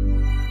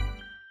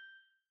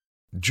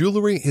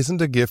 Jewelry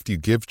isn't a gift you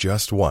give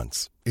just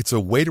once. It's a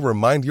way to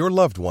remind your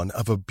loved one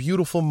of a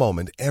beautiful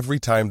moment every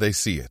time they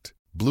see it.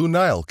 Blue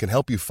Nile can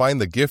help you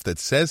find the gift that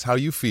says how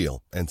you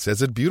feel and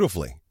says it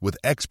beautifully, with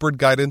expert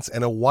guidance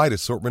and a wide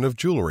assortment of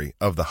jewelry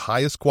of the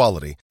highest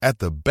quality at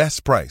the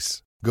best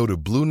price. Go to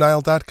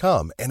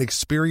BlueNile.com and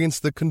experience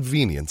the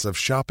convenience of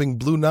shopping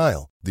Blue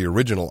Nile, the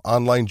original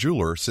online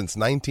jeweler since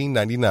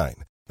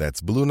 1999.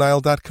 That's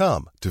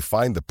BlueNile.com to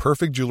find the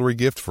perfect jewelry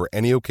gift for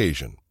any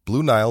occasion.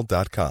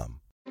 BlueNile.com.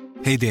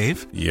 Hey,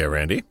 Dave. Yeah,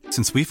 Randy.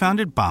 Since we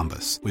founded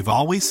Bombas, we've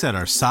always said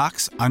our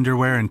socks,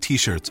 underwear, and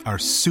T-shirts are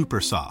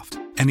super soft.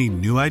 Any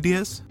new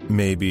ideas?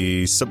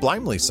 Maybe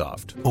sublimely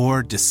soft.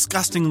 Or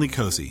disgustingly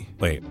cozy.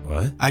 Wait,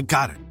 what? I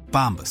got it.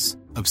 Bombas.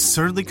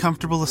 Absurdly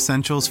comfortable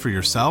essentials for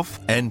yourself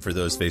and for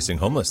those facing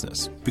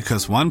homelessness.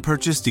 Because one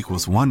purchased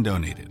equals one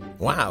donated.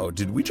 Wow,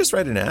 did we just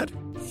write an ad?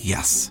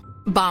 Yes.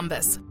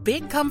 Bombas.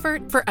 Big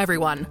comfort for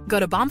everyone. Go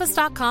to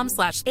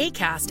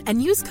bombas.com/ACAST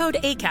and use code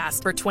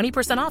ACAST for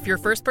 20% off your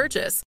first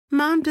purchase.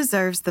 Mom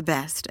deserves the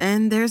best,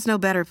 and there's no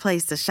better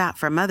place to shop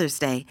for Mother's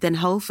Day than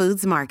Whole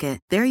Foods Market.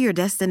 They're your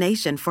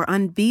destination for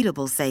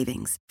unbeatable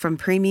savings, from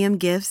premium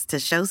gifts to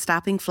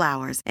show-stopping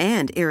flowers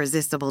and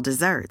irresistible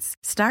desserts.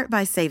 Start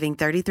by saving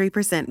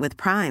 33% with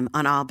Prime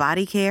on all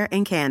body care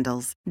and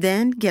candles.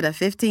 Then get a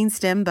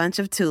 15-stem bunch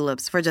of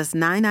tulips for just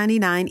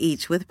 $9.99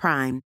 each with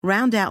Prime.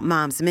 Round out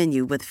Mom's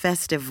menu with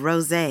festive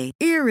rosé,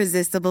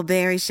 irresistible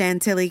berry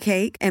chantilly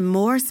cake, and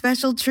more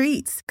special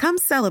treats. Come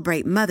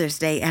celebrate Mother's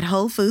Day at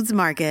Whole Foods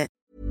Market.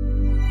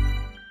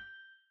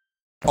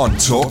 On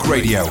Talk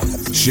Radio,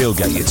 she'll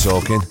get you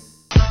talking.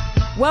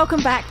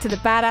 Welcome back to the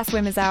Badass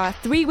Women's Hour.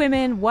 3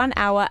 women, 1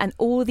 hour, and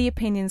all the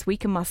opinions we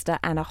can muster,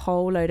 and a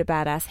whole load of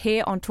badass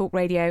here on Talk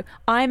Radio.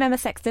 I'm Emma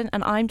Sexton,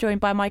 and I'm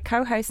joined by my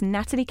co-host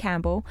Natalie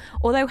Campbell.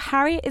 Although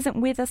Harriet isn't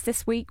with us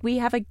this week, we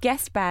have a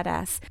guest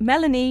badass,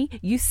 Melanie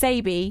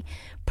Usabi.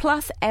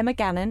 plus Emma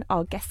Gannon,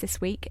 our guest this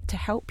week, to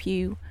help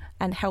you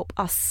and help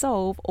us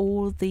solve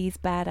all these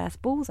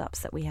badass balls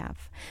ups that we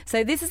have.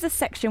 So this is a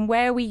section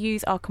where we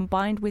use our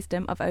combined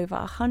wisdom of over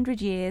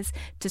 100 years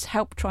to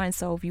help try and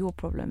solve your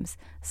problems.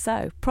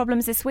 So,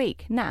 problems this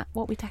week. Nat,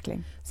 what are we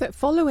tackling? So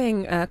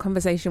following a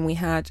conversation we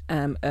had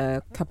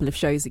a couple of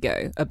shows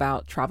ago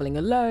about travelling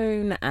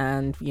alone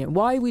and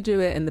why we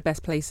do it and the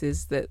best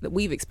places that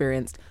we've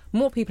experienced,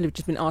 more people have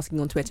just been asking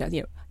on Twitter,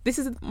 this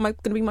is going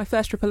to be my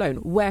first trip alone.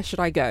 Where should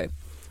I go?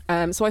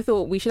 So I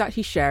thought we should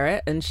actually share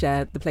it and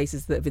share the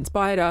places that have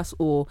inspired us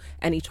or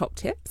any top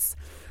tips.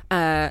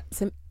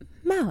 So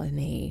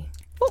Melanie,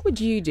 what would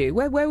you do?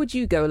 Where would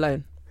you go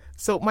alone?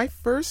 So my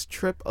first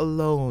trip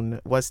alone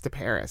was to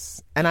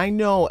Paris. And I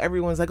know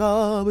everyone's like,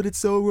 oh, but it's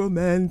so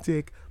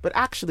romantic. But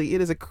actually,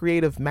 it is a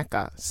creative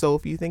mecca. So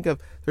if you think of,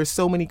 there's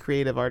so many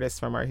creative artists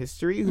from our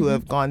history who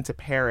have gone to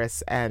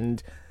Paris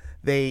and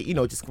they,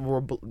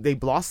 they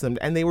blossomed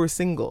and they were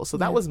single. So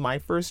that was my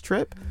first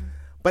trip.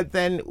 But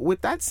then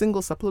with that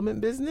single supplement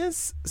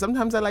business,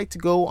 sometimes I like to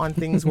go on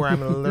things where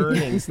I'm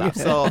learning stuff.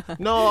 So,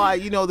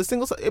 the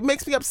single, it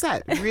makes me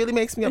upset. It really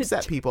makes me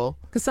upset, people.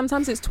 Because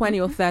sometimes it's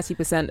 20 or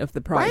 30% of the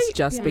price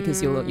just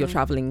because you're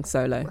traveling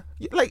solo.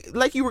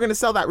 Like you were going to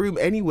sell that room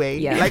anyway.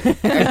 Yeah. Like,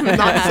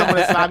 not someone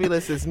as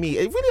fabulous as me.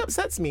 It really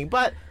upsets me.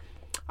 But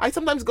I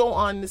sometimes go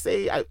on,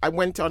 say, I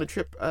went on a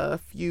trip a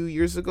few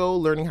years ago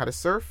learning how to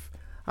surf,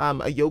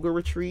 a yoga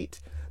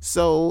retreat.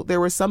 So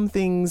there were some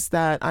things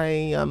that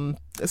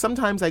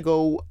sometimes I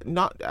go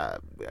not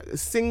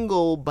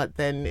single, but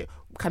then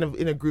kind of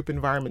in a group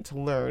environment to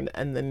learn.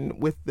 And then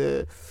with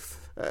the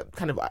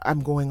I'm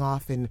going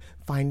off and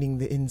finding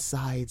the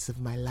insides of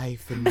my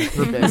life and my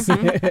purpose.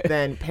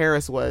 Then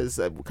Paris was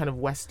kind of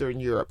Western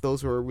Europe.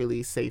 Those were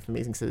really safe,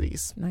 amazing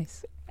cities.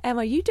 Nice.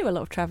 Emma, you do a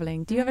lot of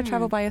travelling. Do you ever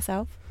travel by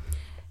yourself?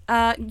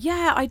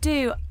 Yeah, I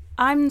do.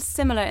 I'm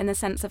similar in the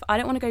sense of I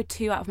don't want to go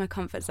too out of my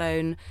comfort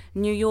zone.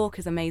 New York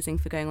is amazing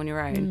for going on your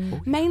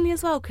own. Mainly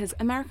as well because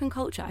American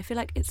culture, I feel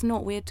like it's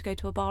not weird to go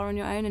to a bar on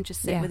your own and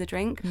just sit with a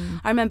drink.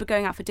 I remember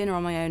going out for dinner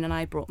on my own and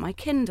I brought my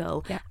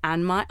Kindle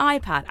and my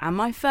iPad and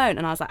my phone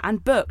and I was like,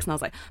 and books. And I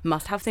was like,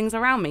 must have things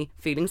around me,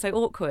 feeling so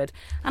awkward.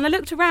 And I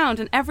looked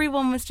around and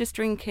everyone was just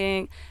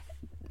drinking.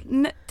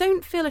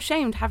 Don't feel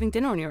ashamed having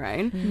dinner on your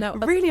own. No,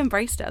 I really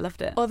embraced it. I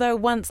loved it. Although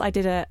once I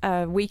did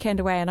a weekend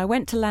away and I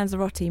went to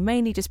Lanzarote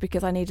mainly just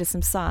because I needed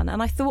some sun,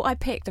 and I thought I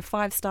picked a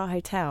 5-star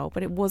hotel,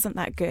 but it wasn't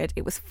that good.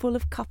 It was full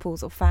of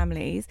couples or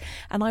families,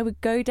 and I would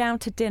go down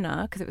to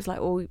dinner because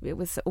it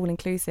was all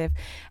inclusive,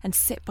 and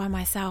sit by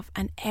myself,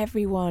 and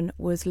everyone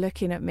was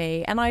looking at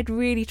me, and I'd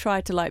really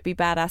tried to be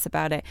badass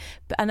about it,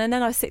 and then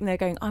I was sitting there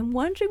going, I'm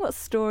wondering what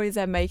stories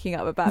they're making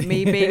up about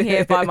me being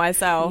here by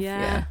myself.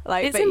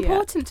 It's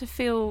important to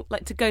feel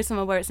like to go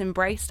somewhere where it's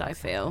embraced. I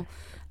feel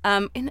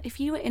if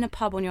you were in a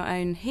pub on your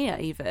own here,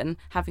 even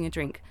having a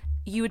drink,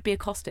 you would be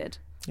accosted.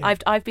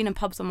 I've been in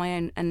pubs on my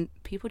own and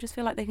people just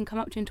feel like they can come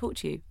up to you and talk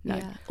to you.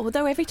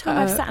 Although every time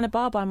I've sat in a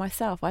bar by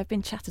myself, I've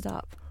been chatted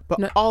up.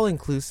 But all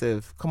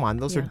inclusive, come on,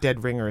 those are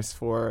dead ringers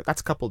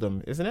that's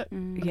coupledom, isn't it?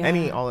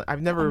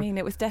 I've never. I mean,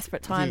 it was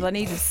desperate times. I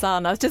needed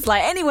sun. I was just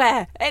like,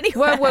 anywhere.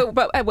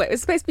 But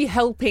it's supposed to be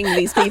helping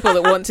these people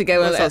that want to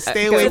go. So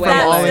stay away from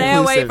all inclusive. Stay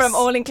away from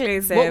all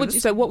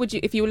inclusive. What would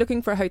you, if you were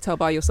looking for a hotel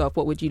by yourself?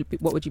 What would you be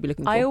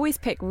looking for? I always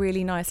pick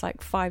really nice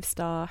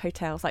 5-star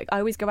hotels. I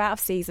always go out of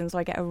season, so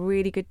I get a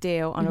really good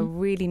deal on a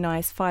really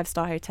nice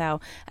 5-star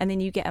hotel, and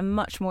then you get a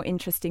much more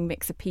interesting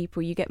mix of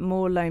people. You get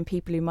more lone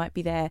people who might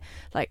be there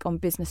on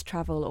business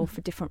travel or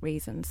for different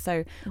reasons.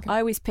 So I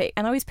always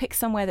pick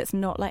somewhere that's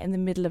not in the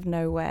middle of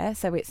nowhere,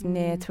 so it's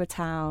near to a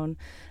town,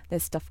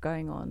 there's stuff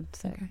going on.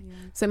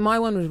 So my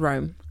one was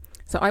Rome.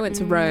 So I went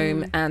to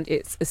Rome, and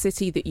it's a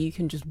city that you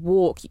can just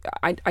walk.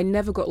 I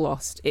never got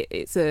lost.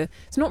 It's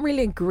not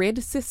really a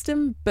grid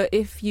system, but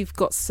if you've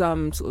got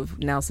some sort of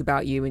nous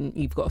about you and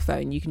you've got a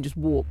phone, you can just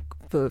walk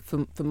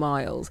for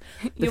miles.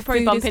 You'll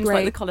probably bump into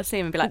the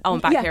Colosseum and be like, oh, I'm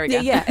back here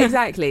again. Yeah,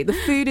 exactly. The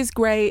food is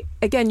great.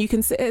 Again, you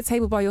can sit at a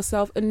table by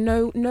yourself and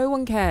no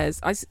one cares.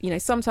 I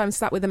sometimes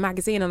sat with a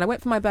magazine, and I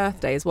went for my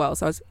birthday as well.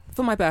 So I was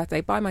for my birthday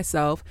by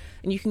myself,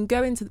 and you can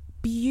go into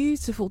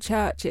beautiful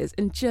churches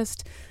and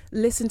just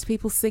listen to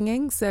people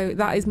singing. So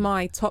that is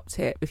my top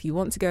tip. If you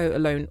want to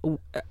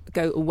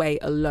go away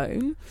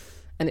alone,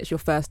 and it's your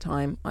first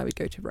time, I would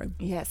go to Rome.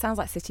 Yeah, it sounds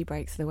like city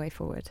breaks are the way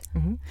forward.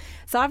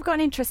 So I've got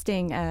an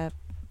interesting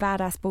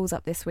badass balls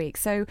up this week.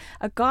 So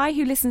a guy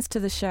who listens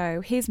to the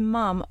show, his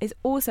mum is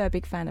also a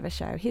big fan of a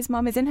show. His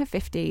mum is in her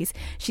 50s.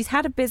 She's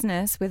had a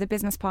business with a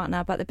business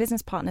partner, but the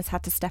business partner's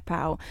had to step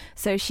out.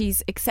 So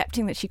she's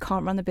accepting that she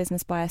can't run the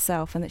business by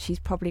herself and that she's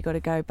probably got to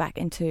go back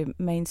into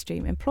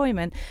mainstream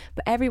employment.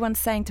 But everyone's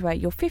saying to her,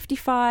 you're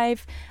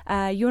 55,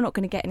 you're not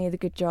going to get any of the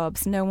good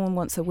jobs. No one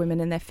wants a woman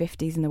in their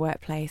 50s in the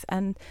workplace.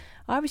 And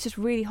I was just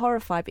really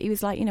horrified. But he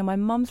was like, my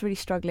mum's really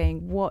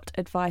struggling. What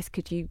advice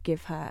could you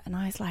give her? And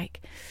I was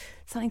like,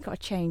 something's got to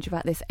change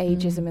about this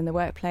ageism in the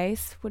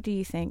workplace. What do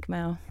you think,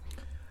 Mel?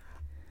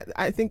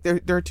 I think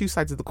there are two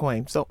sides of the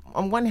coin. So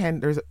on one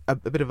hand, there's a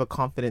bit of a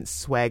confidence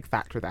swag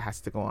factor that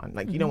has to go on.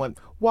 Like, you know what?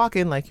 Walk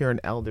in like you're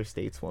an elder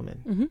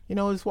stateswoman. You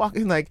know, just walk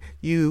in like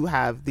you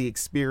have the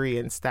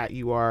experience that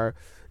you are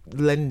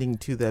lending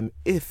to them.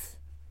 If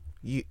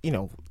you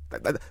know,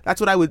 that's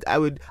what I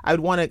would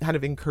want to kind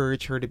of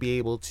encourage her to be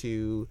able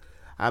to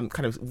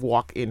kind of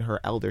walk in her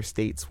elder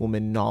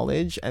stateswoman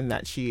knowledge, and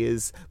that she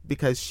is,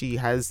 because she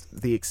has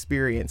the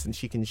experience and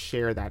she can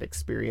share that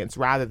experience,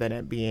 rather than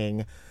it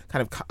being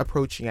kind of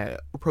approaching at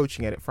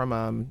it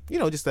from you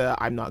know, just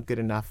I'm not good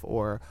enough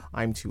or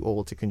I'm too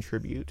old to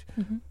contribute.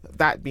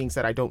 That being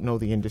said, I don't know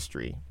the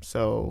industry,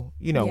 so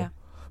you know.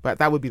 But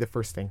that would be the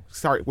first thing.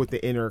 Start with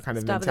the inner kind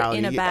of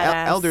mentality.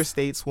 Elder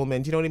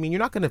stateswoman, do you know what I mean? You're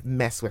not going to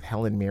mess with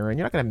Helen Mirren.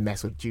 You're not going to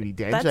mess with Judi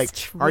Dench. That's like,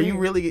 true. are you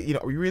really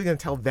going to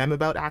tell them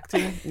about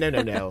acting?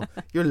 No.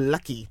 You're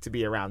lucky to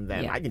be around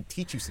them. I can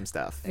teach you some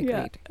stuff.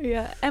 Agreed.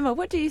 Yeah. Emma,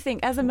 what do you think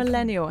as a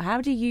millennial?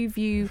 How do you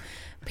view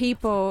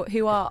people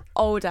who are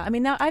older? I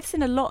mean, now I've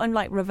seen a lot on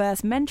like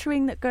reverse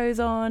mentoring that goes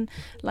on.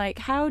 Like,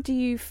 how do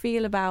you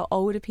feel about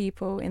older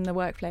people in the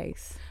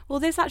workplace? Well,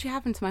 this actually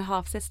happened to my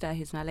half-sister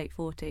who's in her late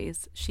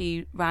 40s.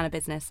 She ran a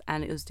business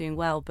and it was doing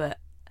well, but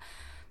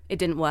it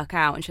didn't work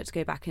out and she had to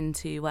go back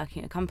into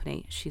working at a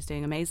company. She's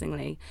doing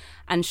amazingly.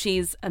 And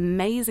she's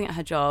amazing at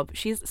her job.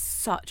 She's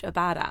such a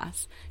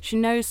badass. She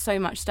knows so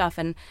much stuff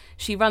and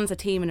she runs a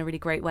team in a really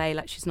great way.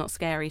 Like, she's not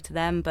scary to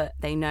them, but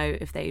they know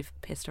if they've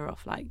pissed her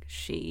off, like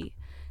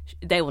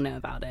they will know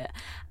about it.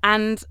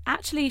 And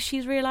actually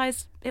she's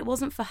realised it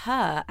wasn't for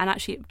her, and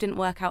actually it didn't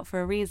work out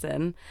for a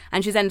reason,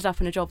 and she's ended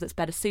up in a job that's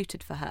better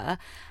suited for her.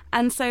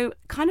 And so,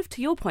 kind of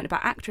to your point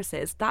about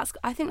actresses,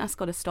 I think that's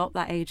got to stop,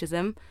 that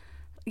ageism.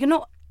 You're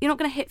not going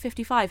to hit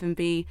 55 and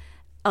be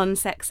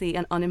unsexy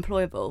and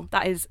unemployable.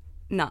 That is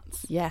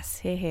nuts. Yes,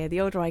 hear.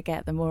 The older I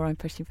get, the more I'm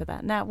pushing for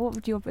that. Now, what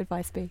would your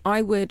advice be?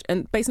 I would,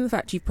 and based on the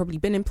fact you've probably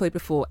been employed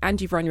before and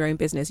you've run your own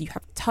business, you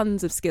have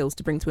tons of skills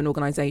to bring to an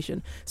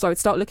organisation. So I would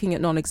start looking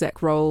at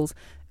non-exec roles.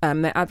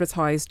 They're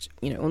advertised,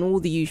 you know, on all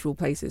the usual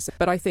places.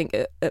 But I think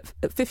at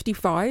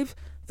 55,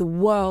 the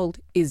world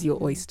is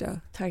your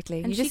oyster.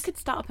 Totally. And she could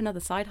start up another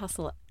side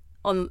hustle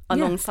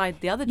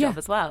alongside the other job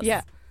as well.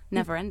 Yeah.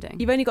 Never ending.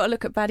 You've only got to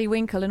look at Baddie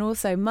Winkle and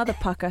also Mother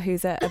Pucker,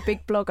 who's a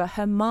big blogger.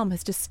 Her mum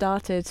has just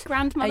started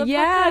Grandmother Pucker.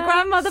 Yeah,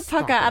 Grandmother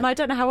Pucker. And I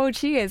don't know how old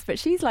she is, but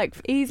she's like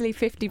easily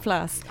 50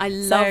 plus. I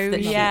love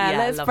that.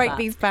 Let's break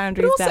these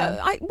boundaries down.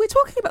 We're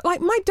talking about, like,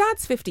 my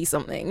dad's 50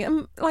 something,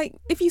 and like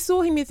if you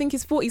saw him, you'd think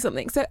he's 40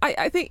 something. So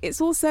I think it's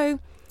also,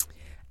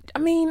 I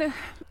mean,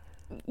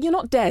 you're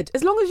not dead.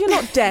 As long as you're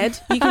not dead,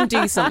 you can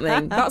do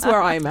something. That's where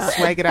I'm at.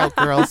 Swag it out,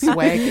 girl.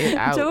 Swag it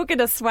out. Talking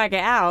to swag it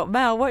out,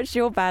 Mel, what's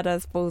your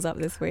badass balls up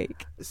this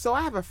week? So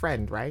I have a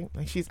friend, right?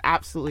 Like, she's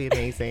absolutely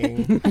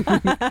amazing.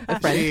 A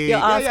friend. You're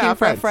asking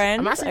for a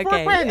friend? I'm asking for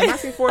a friend. I'm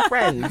asking for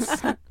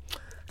friends.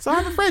 So I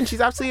have a friend.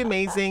 She's absolutely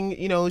amazing.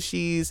 You know,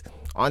 she's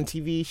on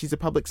TV. She's a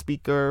public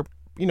speaker,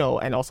 you know,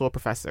 and also a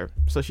professor.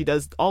 So she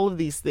does all of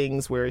these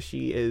things where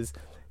she is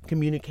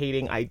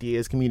communicating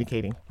ideas,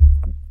 communicating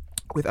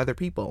with other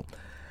people.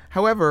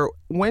 However,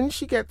 when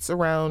she gets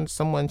around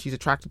someone she's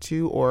attracted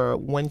to, or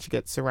when she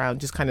gets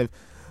around just kind of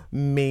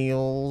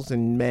males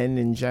and men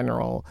in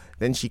general,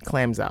 then she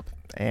clams up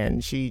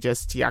and she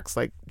acts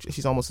like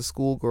she's almost a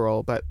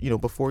schoolgirl, but, you know,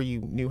 before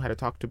you knew how to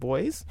talk to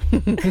boys.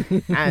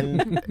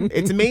 And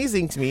it's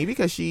amazing to me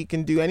because she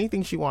can do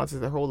anything she wants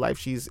her whole life.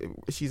 She's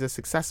a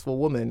successful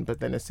woman, but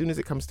then as soon as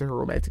it comes to her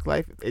romantic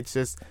life, it's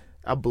just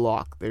a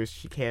block.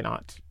 She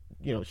cannot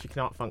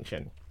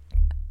function.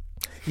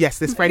 Yes,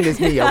 this friend is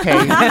me, okay?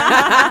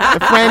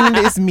 The friend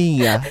is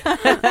me.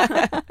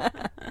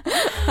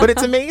 But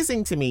it's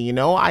amazing to me, you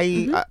know?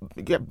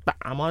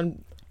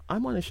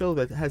 I'm on a show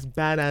that has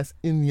badass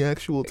in the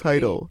actual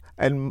title,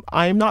 and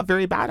I'm not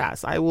very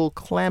badass. I will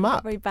clam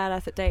up. Very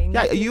badass at dating.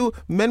 Yeah,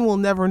 men will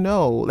never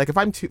know. Like, if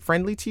I'm too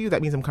friendly to you,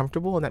 that means I'm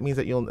comfortable, and that means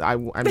that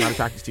I'm not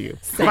attracted to you.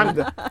 Same.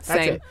 That's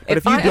Same. it. But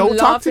if you I don't am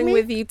talk to laughing me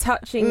with you,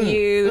 touching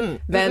you,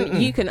 then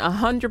you can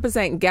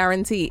 100%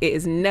 guarantee it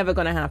is never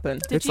going to happen.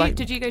 Did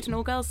you go to an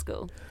all-girls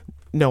school?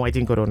 No, I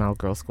didn't go to an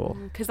all-girls school.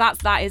 Because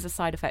that is a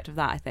side effect of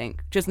that, I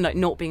think. Just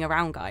not being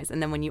around guys, and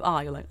then when you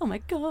are, you're like, oh my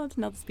god,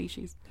 another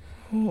species.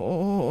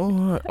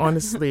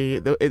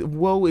 Honestly,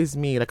 woe is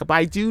me. Like, but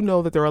I do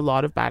know that there are a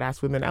lot of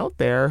badass women out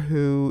there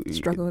who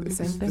struggle with the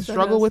same thing.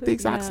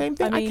 Same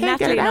thing. I mean, can't Natalie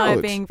get it and I out.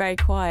 are being very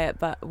quiet,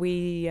 but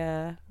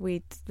the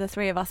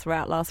three of us were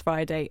out last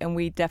Friday, and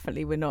we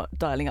definitely were not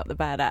dialing up the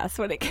badass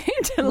when it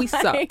came to. We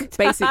suck.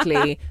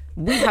 Basically,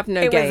 we have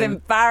no game. It was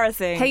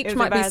embarrassing. H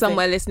might be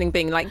somewhere listening,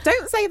 being like,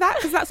 "Don't say that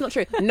because that's not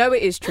true." No,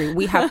 it is true.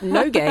 We have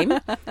no game.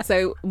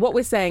 So what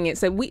we're saying is,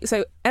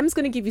 so Em's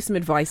going to give you some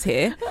advice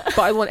here, but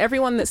I want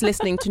everyone that's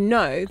listening to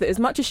know that as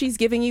much as she's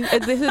giving you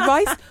this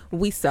advice,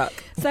 we suck.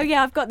 So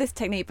yeah, I've got this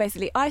technique.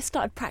 Basically, I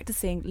started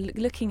practicing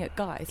looking at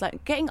guys,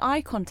 like getting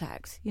eye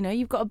contact. You know,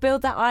 you've got to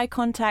build that eye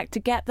contact to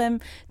get them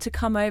to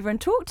come over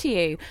and talk to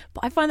you.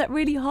 But I find that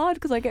really hard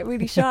because I get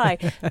really shy.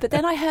 But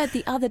then I heard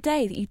the other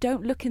day that you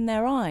don't look in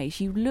their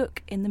eyes, you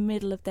look in the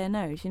middle of their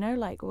nose. You know,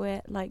 like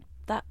where, like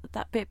that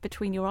bit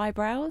between your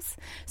eyebrows.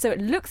 So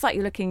it looks like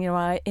you're looking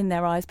in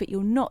their eyes, but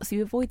you're not, so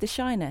you avoid the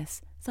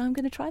shyness. So I'm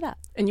going to try that.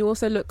 And you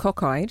also look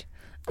cockeyed.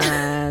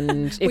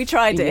 And we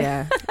tried it.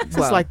 Yeah. It's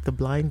just like the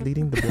blind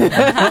leading the blind.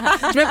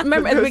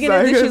 Remember at the beginning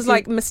of this, she was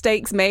like,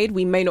 mistakes made,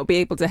 we may not be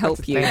able to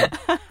help you.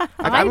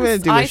 I'm going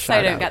to do I so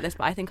don't get this,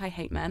 but I think I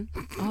hate men.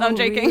 I'm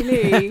joking.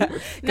 Really?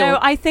 No,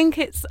 I think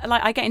it's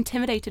like I get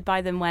intimidated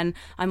by them when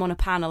I'm on a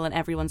panel and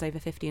everyone's over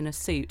 50 in a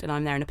suit and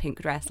I'm there in a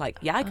pink dress. Like,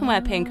 yeah, I can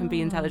wear pink and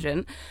be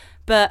intelligent,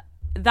 but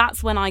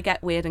that's when I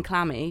get weird and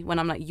clammy, when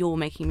I'm like, you're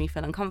making me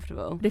feel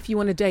uncomfortable. But if you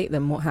want to date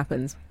them, what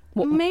happens?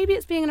 Maybe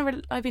it's being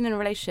I've been in a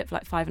relationship for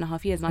like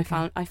 5.5 years,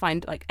 and I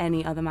find like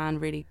any other man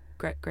really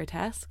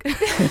grotesque.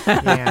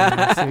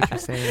 Yeah, I see what you're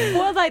saying.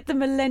 What are like the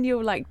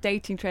millennial like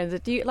dating trends?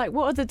 Do you like,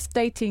 what are the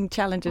dating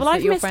challenges? Well, that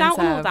I've your missed friends out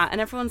on have? all that,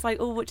 and everyone's like,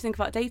 "Oh, what do you think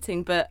about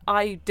dating?" But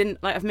I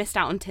didn't. Like, I've missed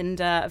out on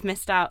Tinder. I've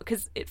missed out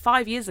because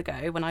 5 years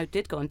ago when I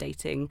did go on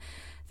dating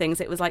things,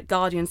 it was like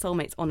Guardian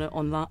Soulmates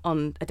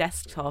on a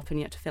desktop, and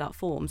you had to fill out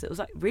forms. It was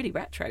like really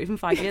retro, even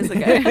 5 years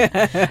ago.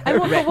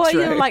 And what are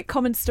your like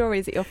common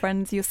stories that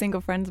your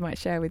single friends might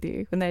share with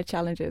you when their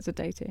challenges with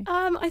dating?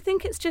 I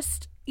think it's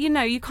just,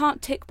 you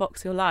can't tick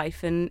box your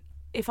life, and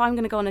if I'm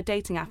going to go on a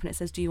dating app and it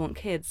says, "Do you want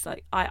kids?"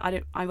 Like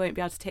I won't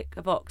be able to tick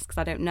a box because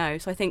I don't know.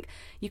 So I think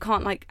you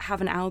can't like have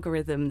an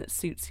algorithm that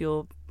suits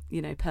your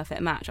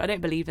perfect match. I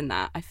don't believe in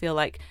that. I feel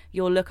like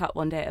you'll look up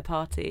one day at a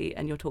party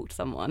and you'll talk to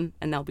someone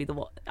and they'll be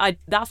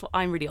that's what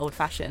I'm really old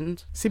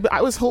fashioned. See, but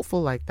I was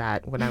hopeful like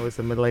that when I was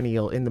a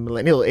millennial in the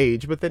millennial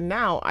age, but then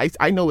now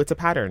I know it's a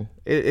pattern.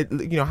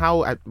 Looking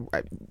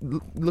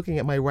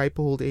at my ripe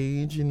old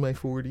age in my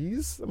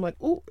 40s, I'm like,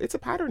 oh, it's a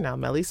pattern now,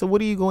 Melly. So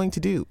what are you going to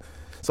do?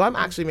 So I'm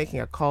actually making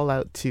a call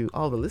out to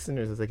all the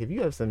listeners. It's like, if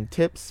you have some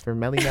tips for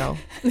Melly Mel,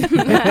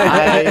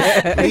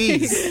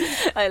 please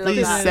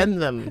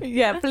send them.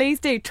 Yeah, please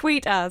do.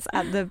 Tweet us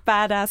at the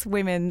Badass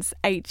Women's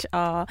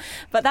HR.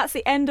 But that's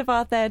the end of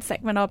our third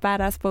segment, our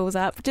Badass Balls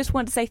Up. Just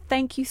want to say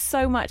thank you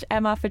so much,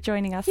 Emma, for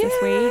joining us this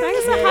week.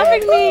 Thanks for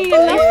having me. I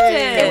loved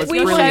it.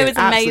 Your show is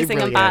amazing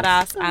and brilliant.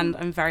 badass, and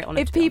I'm very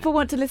honoured. If people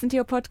want to listen to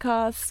your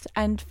podcast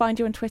and find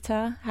you on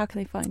Twitter, how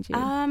can they find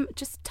you?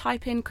 Just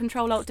type in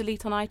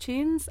Control-Alt-Delete on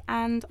iTunes,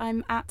 and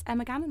I'm at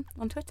Emma Gannon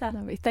on Twitter.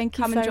 Lovely. Thank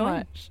you Come so and join.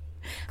 much.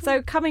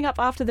 So coming up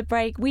after the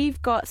break, we've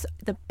got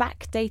the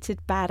Backdated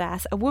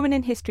Badass, a woman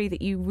in history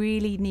that you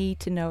really need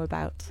to know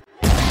about.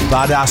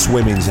 Badass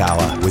Women's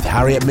Hour with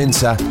Harriet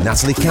Minter,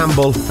 Natalie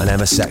Campbell and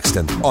Emma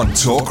Sexton on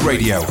Talk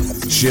Radio.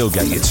 She'll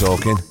get you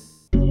talking.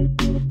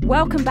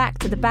 Welcome back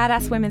to the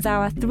Badass Women's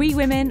Hour. 3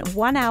 women,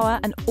 1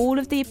 hour, and all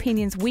of the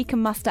opinions we can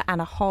muster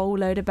and a whole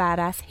load of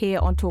badass here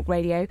on Talk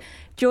Radio.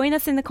 Join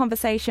us in the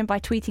conversation by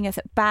tweeting us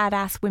at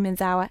Badass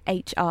Women's Hour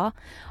HR.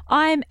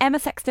 I'm Emma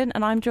Sexton,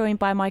 and I'm joined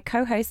by my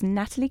co-host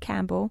Natalie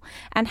Campbell.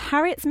 And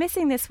Harriet's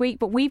missing this week,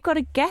 but we've got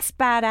a guest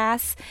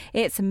badass.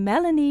 It's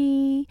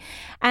Melanie.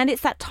 And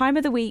it's that time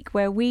of the week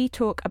where we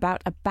talk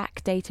about a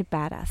backdated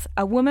badass,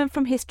 a woman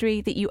from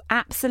history that you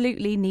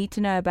absolutely need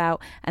to know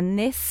about. And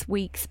this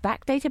week's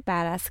backdated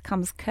badass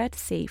comes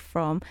courtesy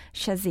from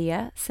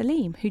Shazia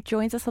Salim, who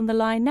joins us on the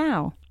line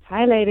now.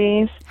 Hi,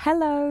 ladies.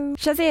 Hello.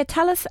 Shazia,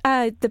 tell us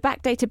the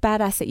backdated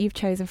badass that you've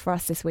chosen for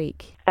us this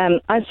week.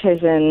 I've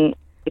chosen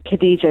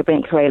Khadija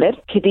bint Khuwaylid.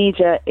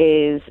 Khadija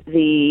is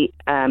the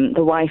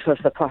wife of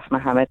the Prophet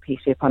Muhammad, peace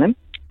be upon him,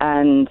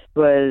 and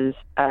was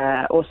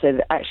also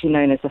actually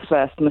known as the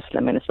first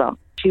Muslim in Islam.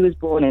 She was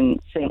born in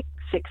 6th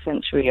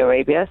century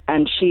Arabia,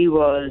 and she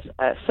was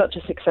such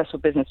a successful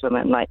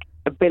businesswoman, like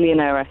a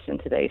billionairess in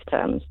today's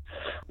terms,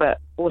 but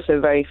also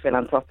very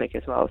philanthropic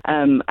as well.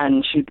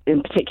 And she,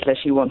 in particular,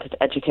 she wanted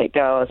to educate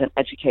girls and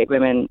educate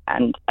women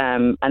and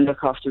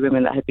look after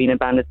women that had been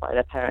abandoned by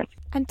their parents.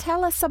 And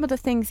tell us some of the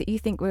things that you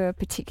think were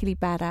particularly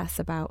badass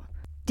about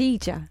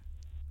Khadija.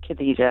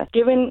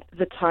 Given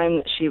the time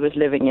that she was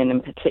living in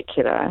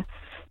particular,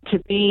 to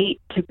be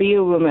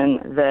a woman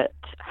that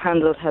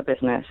handled her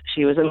business.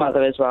 She was a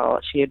mother as well.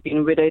 She had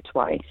been widowed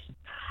twice.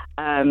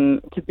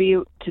 To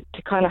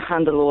kind of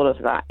handle all of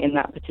that in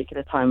that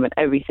particular time when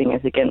everything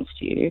is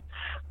against you,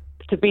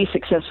 to be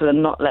successful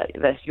and not let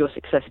your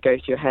success go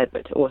to your head,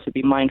 but to also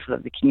be mindful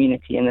of the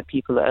community and the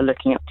people that are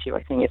looking up to you,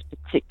 I think is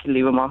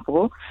particularly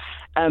remarkable,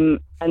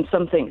 and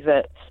something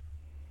that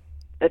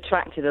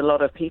attracted a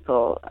lot of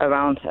people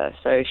around her.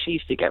 So she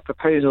used to get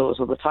proposals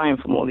all the time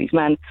from all these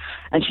men,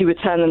 and she would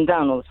turn them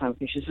down all the time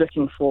because she was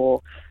looking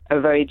for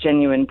a very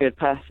genuine, good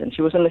person.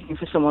 She wasn't looking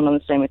for someone on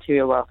the same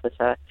material wealth as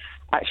her.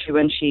 Actually,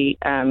 when she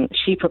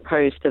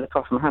proposed to the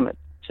Prophet Muhammad,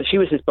 so she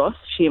was his boss,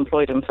 she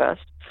employed him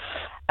first,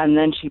 and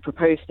then she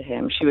proposed to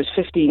him. She was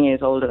 15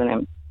 years older than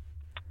him,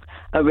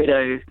 a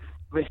widow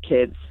with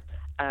kids,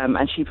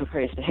 and she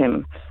proposed to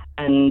him.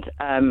 And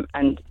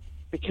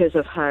because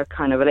of her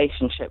kind of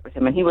relationship with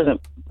him, and he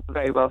wasn't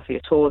very wealthy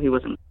at all, he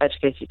wasn't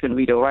educated, he couldn't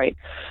read or write,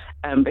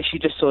 but she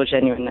just saw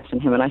genuineness in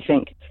him. And I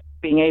think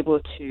being able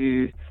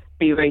to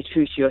be very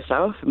true to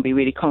yourself and be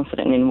really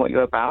confident in what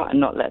you're about and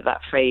not let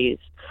that phase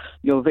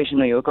your vision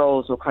or your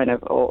goals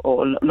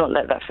or not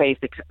let that phase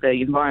the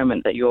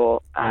environment that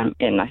you're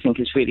in, I think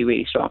is really,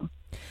 really strong.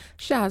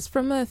 Shaz,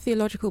 from a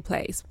theological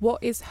place,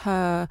 what is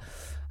her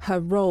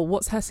role?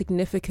 What's her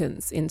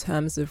significance in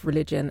terms of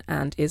religion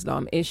and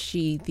Islam? Is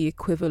she the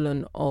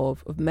equivalent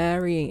of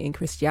Mary in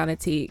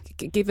Christianity?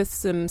 Give us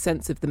some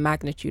sense of the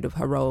magnitude of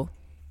her role.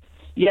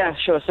 Yeah,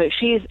 sure. So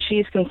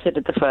she's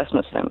considered the first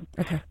Muslim.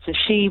 Okay. So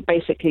she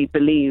basically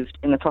believed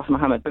in the Prophet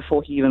Muhammad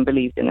before he even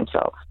believed in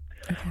himself.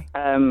 Okay.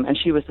 And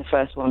she was the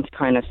first one to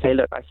kind of say,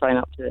 look, I sign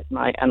up to this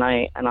and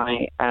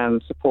I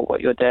support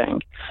what you're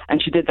doing.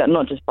 And she did that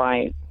not just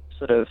by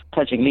sort of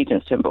pledging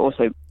allegiance to him, but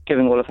also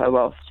giving all of her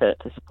wealth to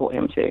support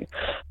him too.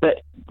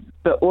 But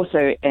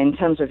also in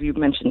terms of, you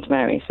mentioned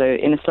Mary, so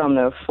in Islam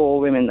there are 4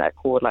 women that are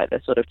called like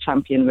the sort of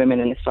champion women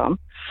in Islam.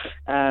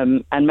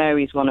 And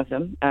Mary's one of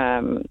them,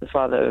 the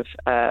father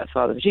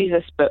of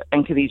Jesus,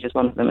 and Khadija is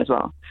one of them as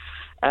well.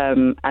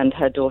 And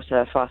her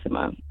daughter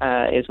Fatima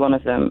is one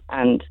of them,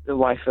 and the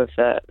wife of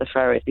the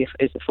pharaoh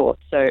is the 4th.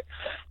 So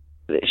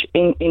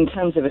in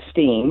terms of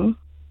esteem,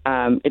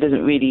 it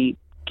doesn't really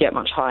get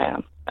much higher.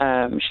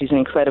 She's an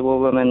incredible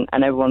woman,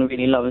 and everyone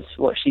really loves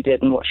what she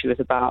did and what she was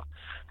about.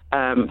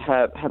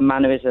 Her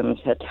mannerisms,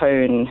 her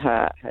tone,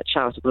 her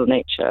charitable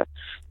nature,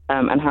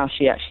 and how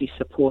she actually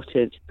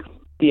supported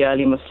the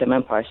early Muslim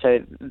empire. So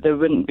there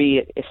wouldn't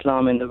be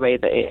Islam in the way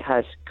that it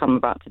has come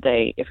about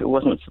today if it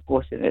wasn't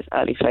supported in its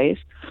early phase.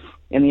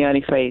 In the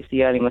early phase,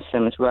 the early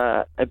Muslims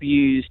were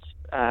abused,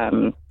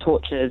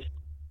 tortured,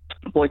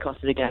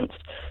 boycotted against,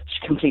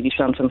 completely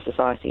shunned from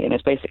society, and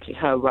it's basically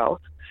her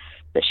wealth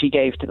that she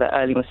gave to the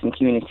early Muslim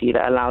community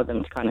that allowed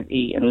them to kind of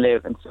eat and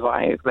live and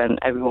survive when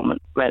everyone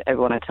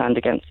had turned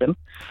against them.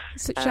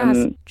 So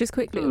Shaz, just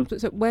quickly,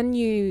 so when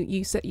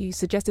you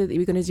suggested that you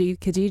were going to do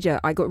Khadija,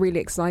 I got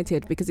really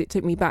excited because it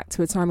took me back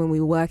to a time when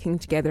we were working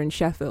together in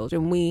Sheffield,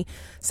 and we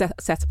set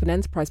up an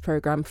enterprise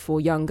program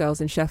for young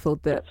girls in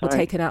Sheffield that were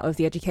taken out of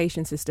the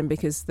education system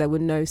because there were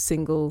no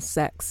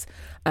single-sex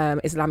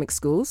Islamic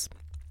schools.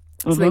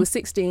 So they were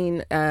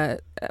 16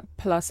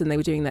 plus, and they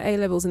were doing their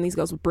A-levels, and these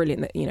girls were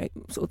brilliant,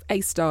 sort of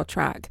A-star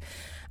track.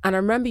 And I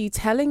remember you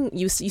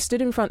you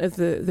stood in front of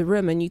the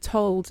room and you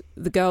told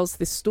the girls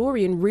this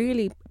story and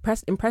really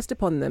impressed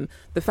upon them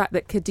the fact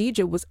that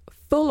Khadija was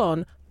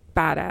full-on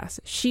badass.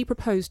 She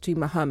proposed to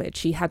Muhammad.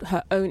 She had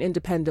her own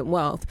independent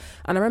wealth.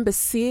 And I remember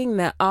seeing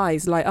their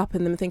eyes light up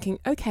and them thinking,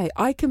 okay,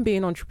 I can be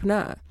an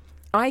entrepreneur.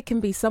 I can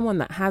be someone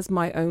that has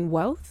my own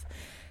wealth.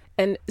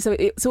 And so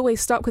it's always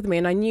stuck with me,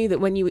 and I knew that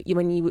when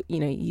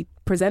you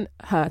present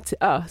her to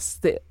us,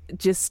 that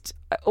just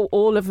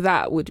all of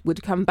that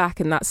would come back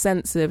in that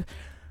sense of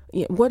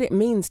what it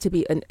means to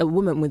be a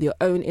woman with your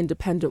own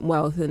independent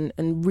wealth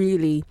and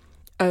really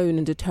own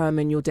and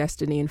determine your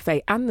destiny and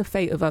fate and the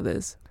fate of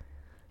others.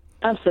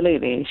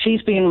 Absolutely,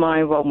 she's been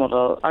my role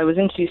model. I was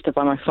introduced to her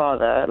by my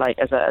father, like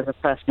as a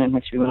person in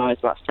history when I was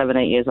about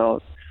 7-8 years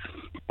old.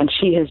 And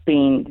she has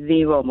been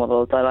the role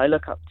model that I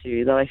look up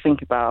to, that I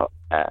think about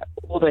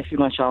all the way through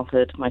my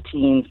childhood, my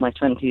teens, my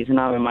 20s, and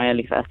now in my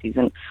early 30s.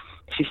 And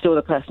she's still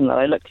the person that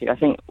I look to. I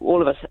think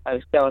all of us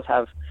as girls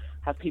have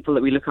people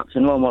that we look up to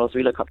and role models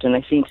we look up to, and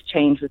they seem to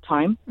change with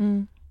time.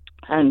 Mm.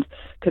 And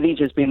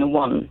Khadija has been the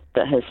one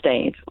that has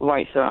stayed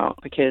right throughout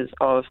because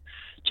of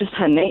just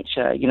her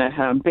nature,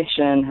 her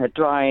ambition, her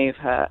drive,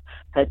 her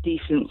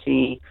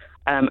decency.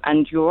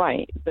 And you're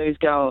right, those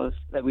girls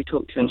that we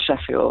talked to in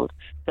Sheffield,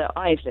 their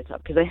eyes lit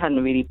up because they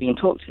hadn't really been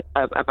talked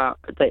about,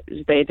 they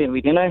didn't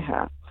really know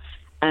her.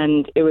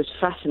 And it was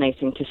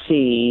fascinating to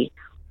see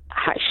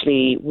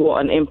actually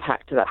what an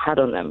impact that had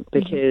on them,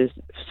 because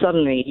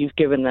suddenly you've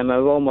given them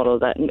a role model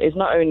that is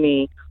not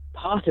only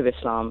part of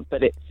Islam,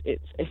 but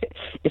it's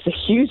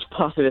a huge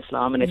part of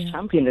Islam, and it's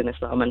championed in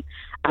Islam, and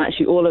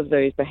actually all of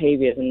those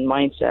behaviors and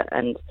mindset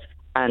and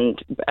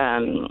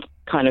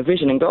kind of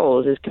vision and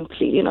goals is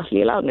completely and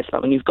utterly allowed in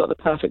Islam, and you've got the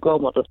perfect role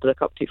model to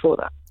look up to for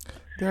that.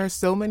 There are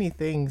so many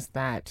things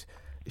that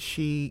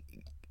she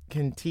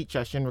can teach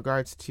us in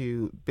regards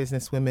to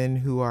business women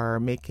who are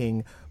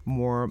making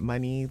more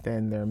money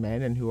than their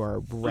men and who are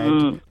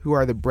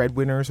the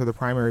breadwinners or the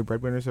primary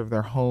breadwinners of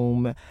their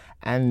home,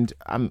 and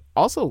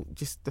also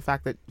just the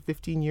fact that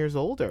 15 years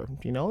older.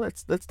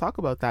 Let's talk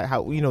about that.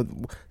 How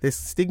this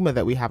stigma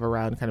that we have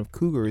around kind of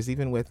cougars,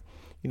 even with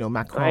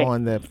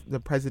Macron and the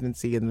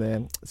presidency and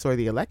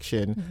the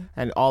election,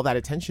 and all that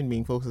attention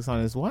being focused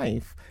on his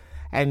wife,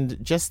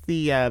 and just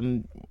the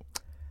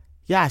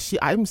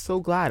I'm so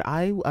glad.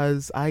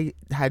 I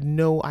had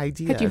no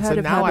idea. Had you heard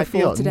of her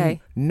before today?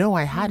 No,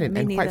 I hadn't.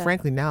 And quite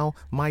frankly, now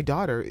my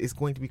daughter is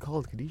going to be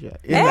called Khadija.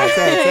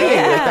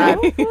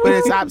 But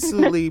it's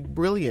absolutely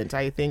brilliant.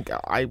 I think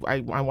I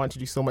want to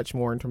do so much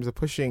more in terms of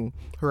pushing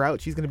her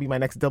out. She's going to be my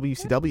next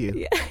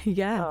WCW.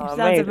 Yeah,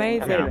 sounds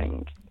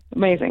amazing.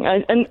 Amazing.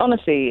 And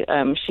honestly,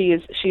 she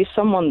is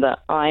someone that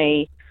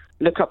I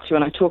look up to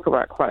and I talk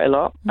about quite a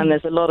lot. And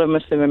there's a lot of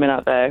Muslim women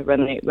out there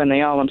when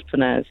they are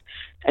entrepreneurs,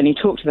 and you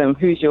talk to them,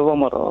 who's your role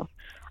model?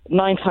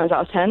 9 times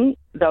out of 10,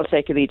 they'll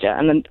say Khadija.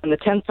 And the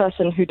 10th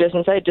person who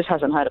doesn't say it just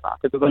hasn't heard about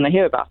it. But when they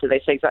hear about it,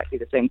 they say exactly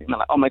the same thing. They're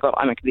like, oh my God,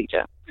 I'm a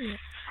Khadija. Yeah.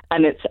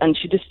 And it's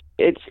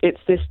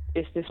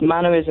this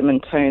mannerism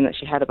and tone that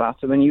she had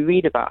about her. When you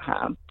read about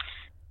her,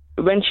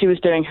 when she was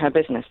doing her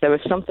business, there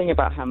was something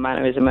about her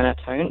mannerism and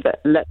her tone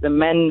that let the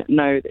men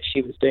know that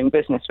she was doing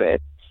business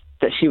with,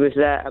 that she was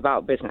there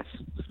about business,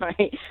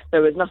 right?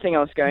 There was nothing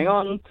else going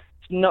on.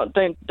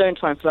 Don't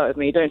try and flirt with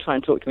me. Don't try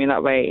and talk to me in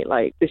that way.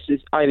 Like, this is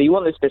either you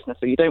want this business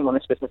or you don't want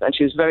this business. And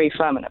she was very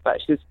firm in it, but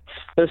there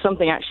was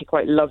something actually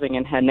quite loving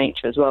in her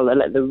nature as well that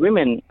let the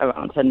women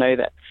around her know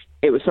that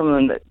it was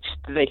someone that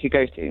they could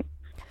go to,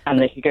 and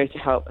they could go to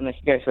help, and they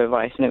could go for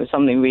advice, and it was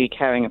something really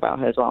caring about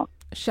her as well.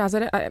 Shaz,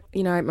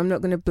 I'm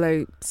not going to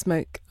blow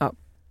smoke up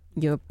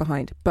your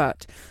behind,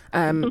 but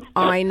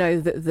I know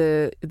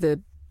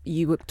that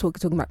you were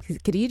talking about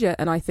Khadija,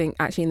 and I think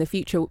actually in the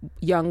future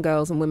young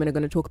girls and women are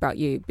going to talk about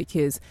you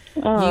because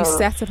you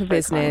set up a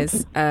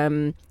business,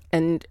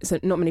 and so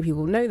not many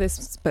people know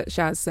this, but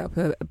Shaz set up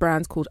a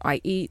brand called I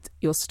Eat.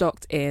 You're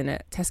stocked in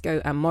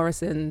Tesco and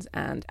Morrison's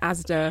and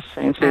Asda,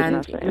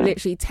 and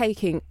literally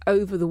taking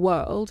over the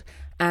world.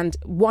 And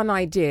one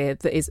idea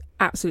that is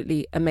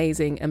absolutely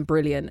amazing and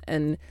brilliant,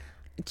 and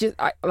just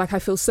I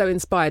feel so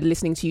inspired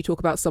listening to you talk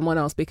about someone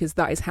else, because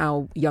that is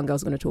how young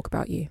girls are going to talk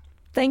about you.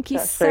 Thank you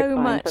so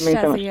much,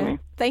 Shazia.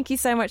 Thank you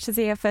so much,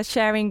 Shazia, for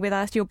sharing with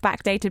us your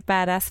backdated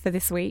badass for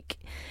this week.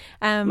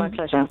 My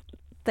pleasure.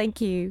 Thank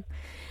you.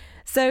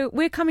 So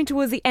we're coming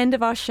towards the end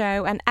of our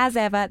show, and as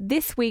ever,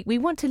 this week we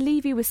want to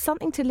leave you with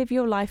something to live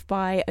your life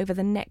by over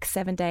the next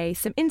 7 days.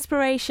 Some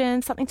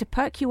inspiration, something to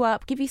perk you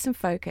up, give you some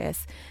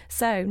focus.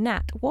 So,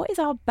 Nat, what is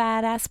our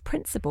badass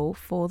principle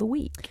for the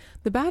week?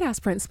 The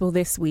badass principle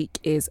this week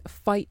is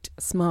fight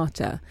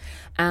smarter.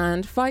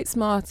 And fight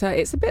smarter,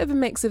 it's a bit of a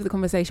mix of the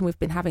conversation we've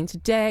been having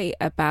today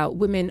about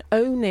women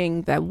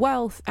owning their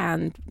wealth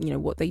and,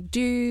 what they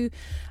do,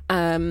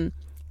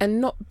 and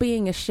not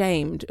being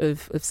ashamed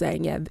of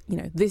saying,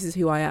 this is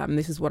who I am,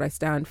 this is what I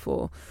stand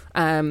for.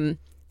 And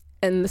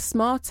the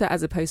smarter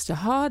as opposed to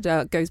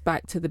harder goes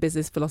back to the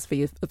business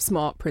philosophy of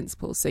SMART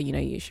principles. So,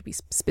 you should be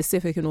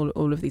specific and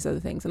all of these other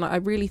things. And I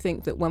really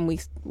think that when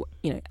we,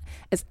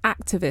 as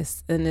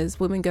activists and as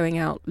women going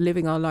out,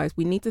 living our lives,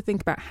 we need to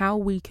think about how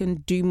we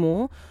can do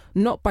more,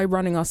 not by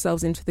running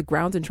ourselves into the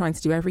ground and trying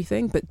to do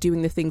everything, but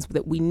doing the things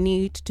that we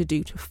need to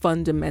do to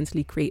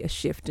fundamentally create a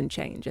shift and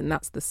change. And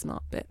that's the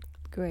SMART bit.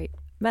 Great.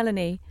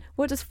 Melanie,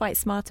 what does fight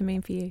smarter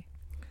mean for you?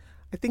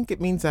 I think it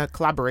means a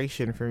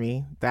collaboration for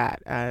me,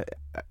 that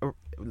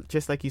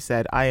just like you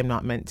said, I am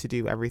not meant to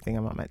do everything.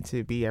 I'm not meant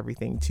to be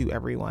everything to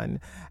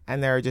everyone.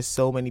 And there are just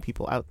so many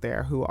people out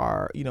there who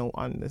are,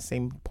 on the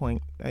same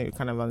point,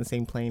 kind of on the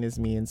same plane as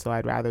me. And so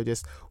I'd rather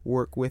just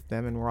work with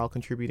them, and we're all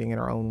contributing in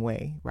our own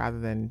way rather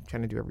than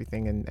trying to do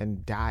everything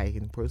and die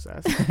in the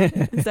process.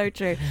 So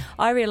true.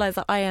 I realise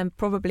that I am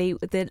probably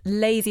the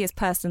laziest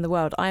person in the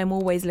world. I am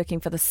always looking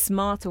for the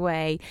smarter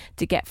way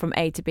to get from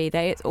A to B.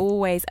 There is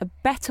always a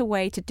better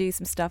way to do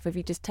some stuff if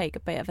you just take a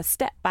bit of a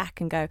step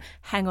back and go,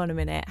 hang on a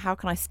minute, how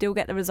can I still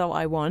get the result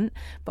I want,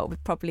 but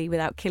probably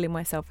without killing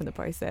myself in the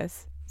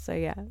process? So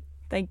yeah,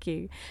 thank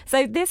you.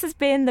 So this has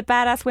been the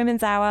Badass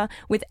Women's Hour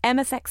with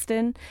Emma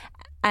Sexton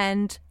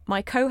and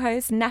my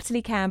co-host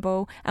Natalie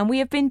Campbell, and we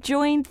have been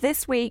joined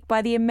this week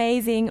by the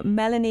amazing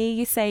Melanie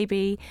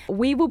Usabi.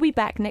 We will be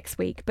back next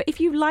week, but if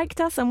you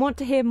liked us and want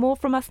to hear more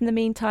from us in the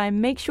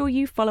meantime, make sure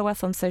you follow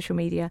us on social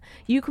media.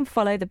 You can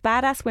follow the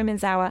Badass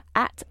Women's Hour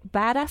at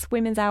Badass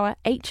Women's Hour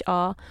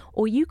HR,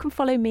 or you can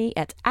follow me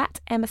at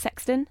Emma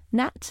Sexton,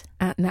 Nat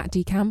at Nat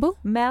D Campbell,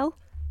 Mel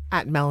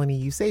at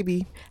Melanie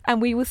Usabi,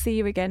 and we will see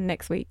you again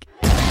next week.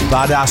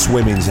 Badass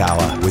Women's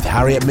Hour with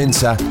Harriet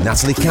Minter,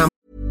 Natalie Campbell.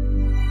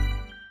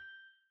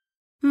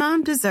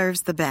 Mom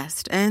deserves the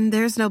best, and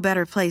there's no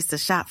better place to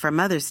shop for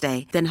Mother's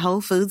Day than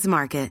Whole Foods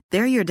Market.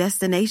 They're your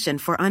destination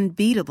for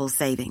unbeatable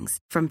savings,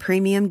 from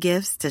premium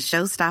gifts to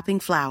show-stopping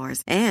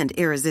flowers and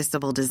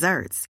irresistible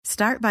desserts.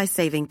 Start by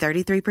saving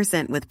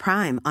 33% with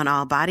Prime on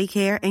all body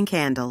care and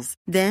candles.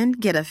 Then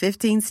get a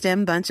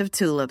 15-stem bunch of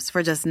tulips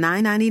for just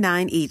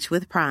 $9.99 each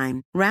with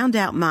Prime. Round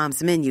out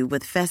Mom's menu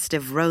with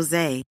festive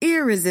rosé,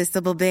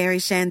 irresistible berry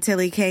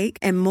chantilly cake,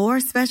 and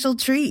more special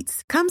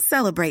treats. Come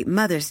celebrate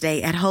Mother's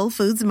Day at Whole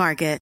Foods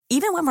Market.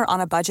 Even when we're on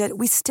a budget,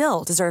 we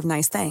still deserve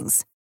nice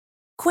things.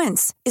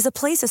 Quince is a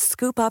place to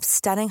scoop up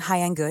stunning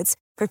high-end goods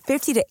for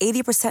 50 to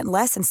 80%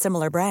 less than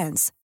similar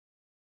brands.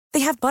 They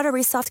have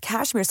buttery soft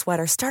cashmere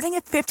sweaters starting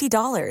at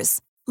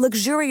 $50,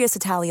 luxurious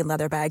Italian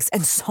leather bags,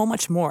 and so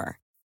much more.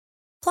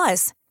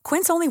 Plus,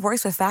 Quince only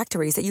works with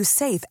factories that use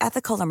safe,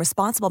 ethical, and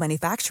responsible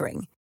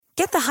manufacturing.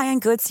 Get the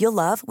high-end goods you'll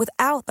love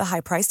without the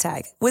high price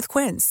tag with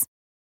Quince.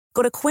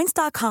 Go to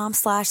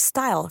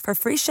quince.com/style for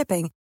free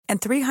shipping and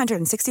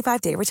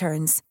 365-day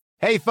returns.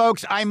 Hey,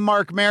 folks, I'm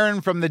Mark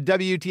Maron from the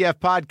WTF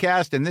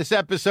Podcast, and this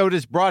episode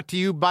is brought to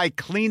you by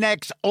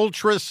Kleenex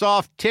Ultra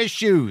Soft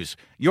Tissues,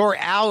 your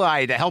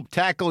ally to help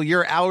tackle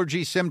your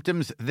allergy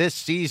symptoms this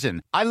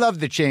season. I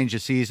love the change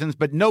of seasons,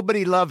 but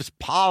nobody loves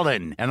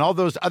pollen and all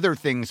those other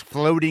things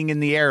floating in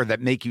the air that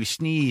make you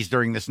sneeze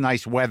during this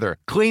nice weather.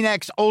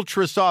 Kleenex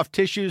Ultra Soft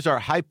Tissues are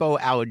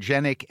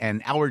hypoallergenic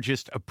and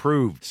allergist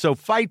approved. So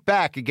fight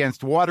back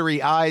against watery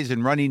eyes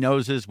and runny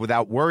noses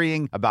without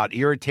worrying about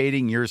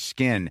irritating your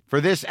skin. For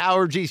this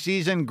allergy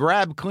season,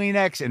 grab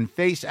Kleenex and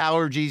face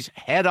allergies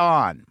head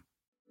on.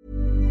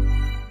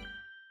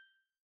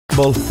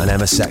 And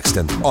Emma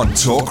Sexton on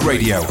Talk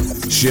Radio.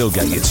 She'll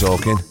get you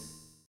talking.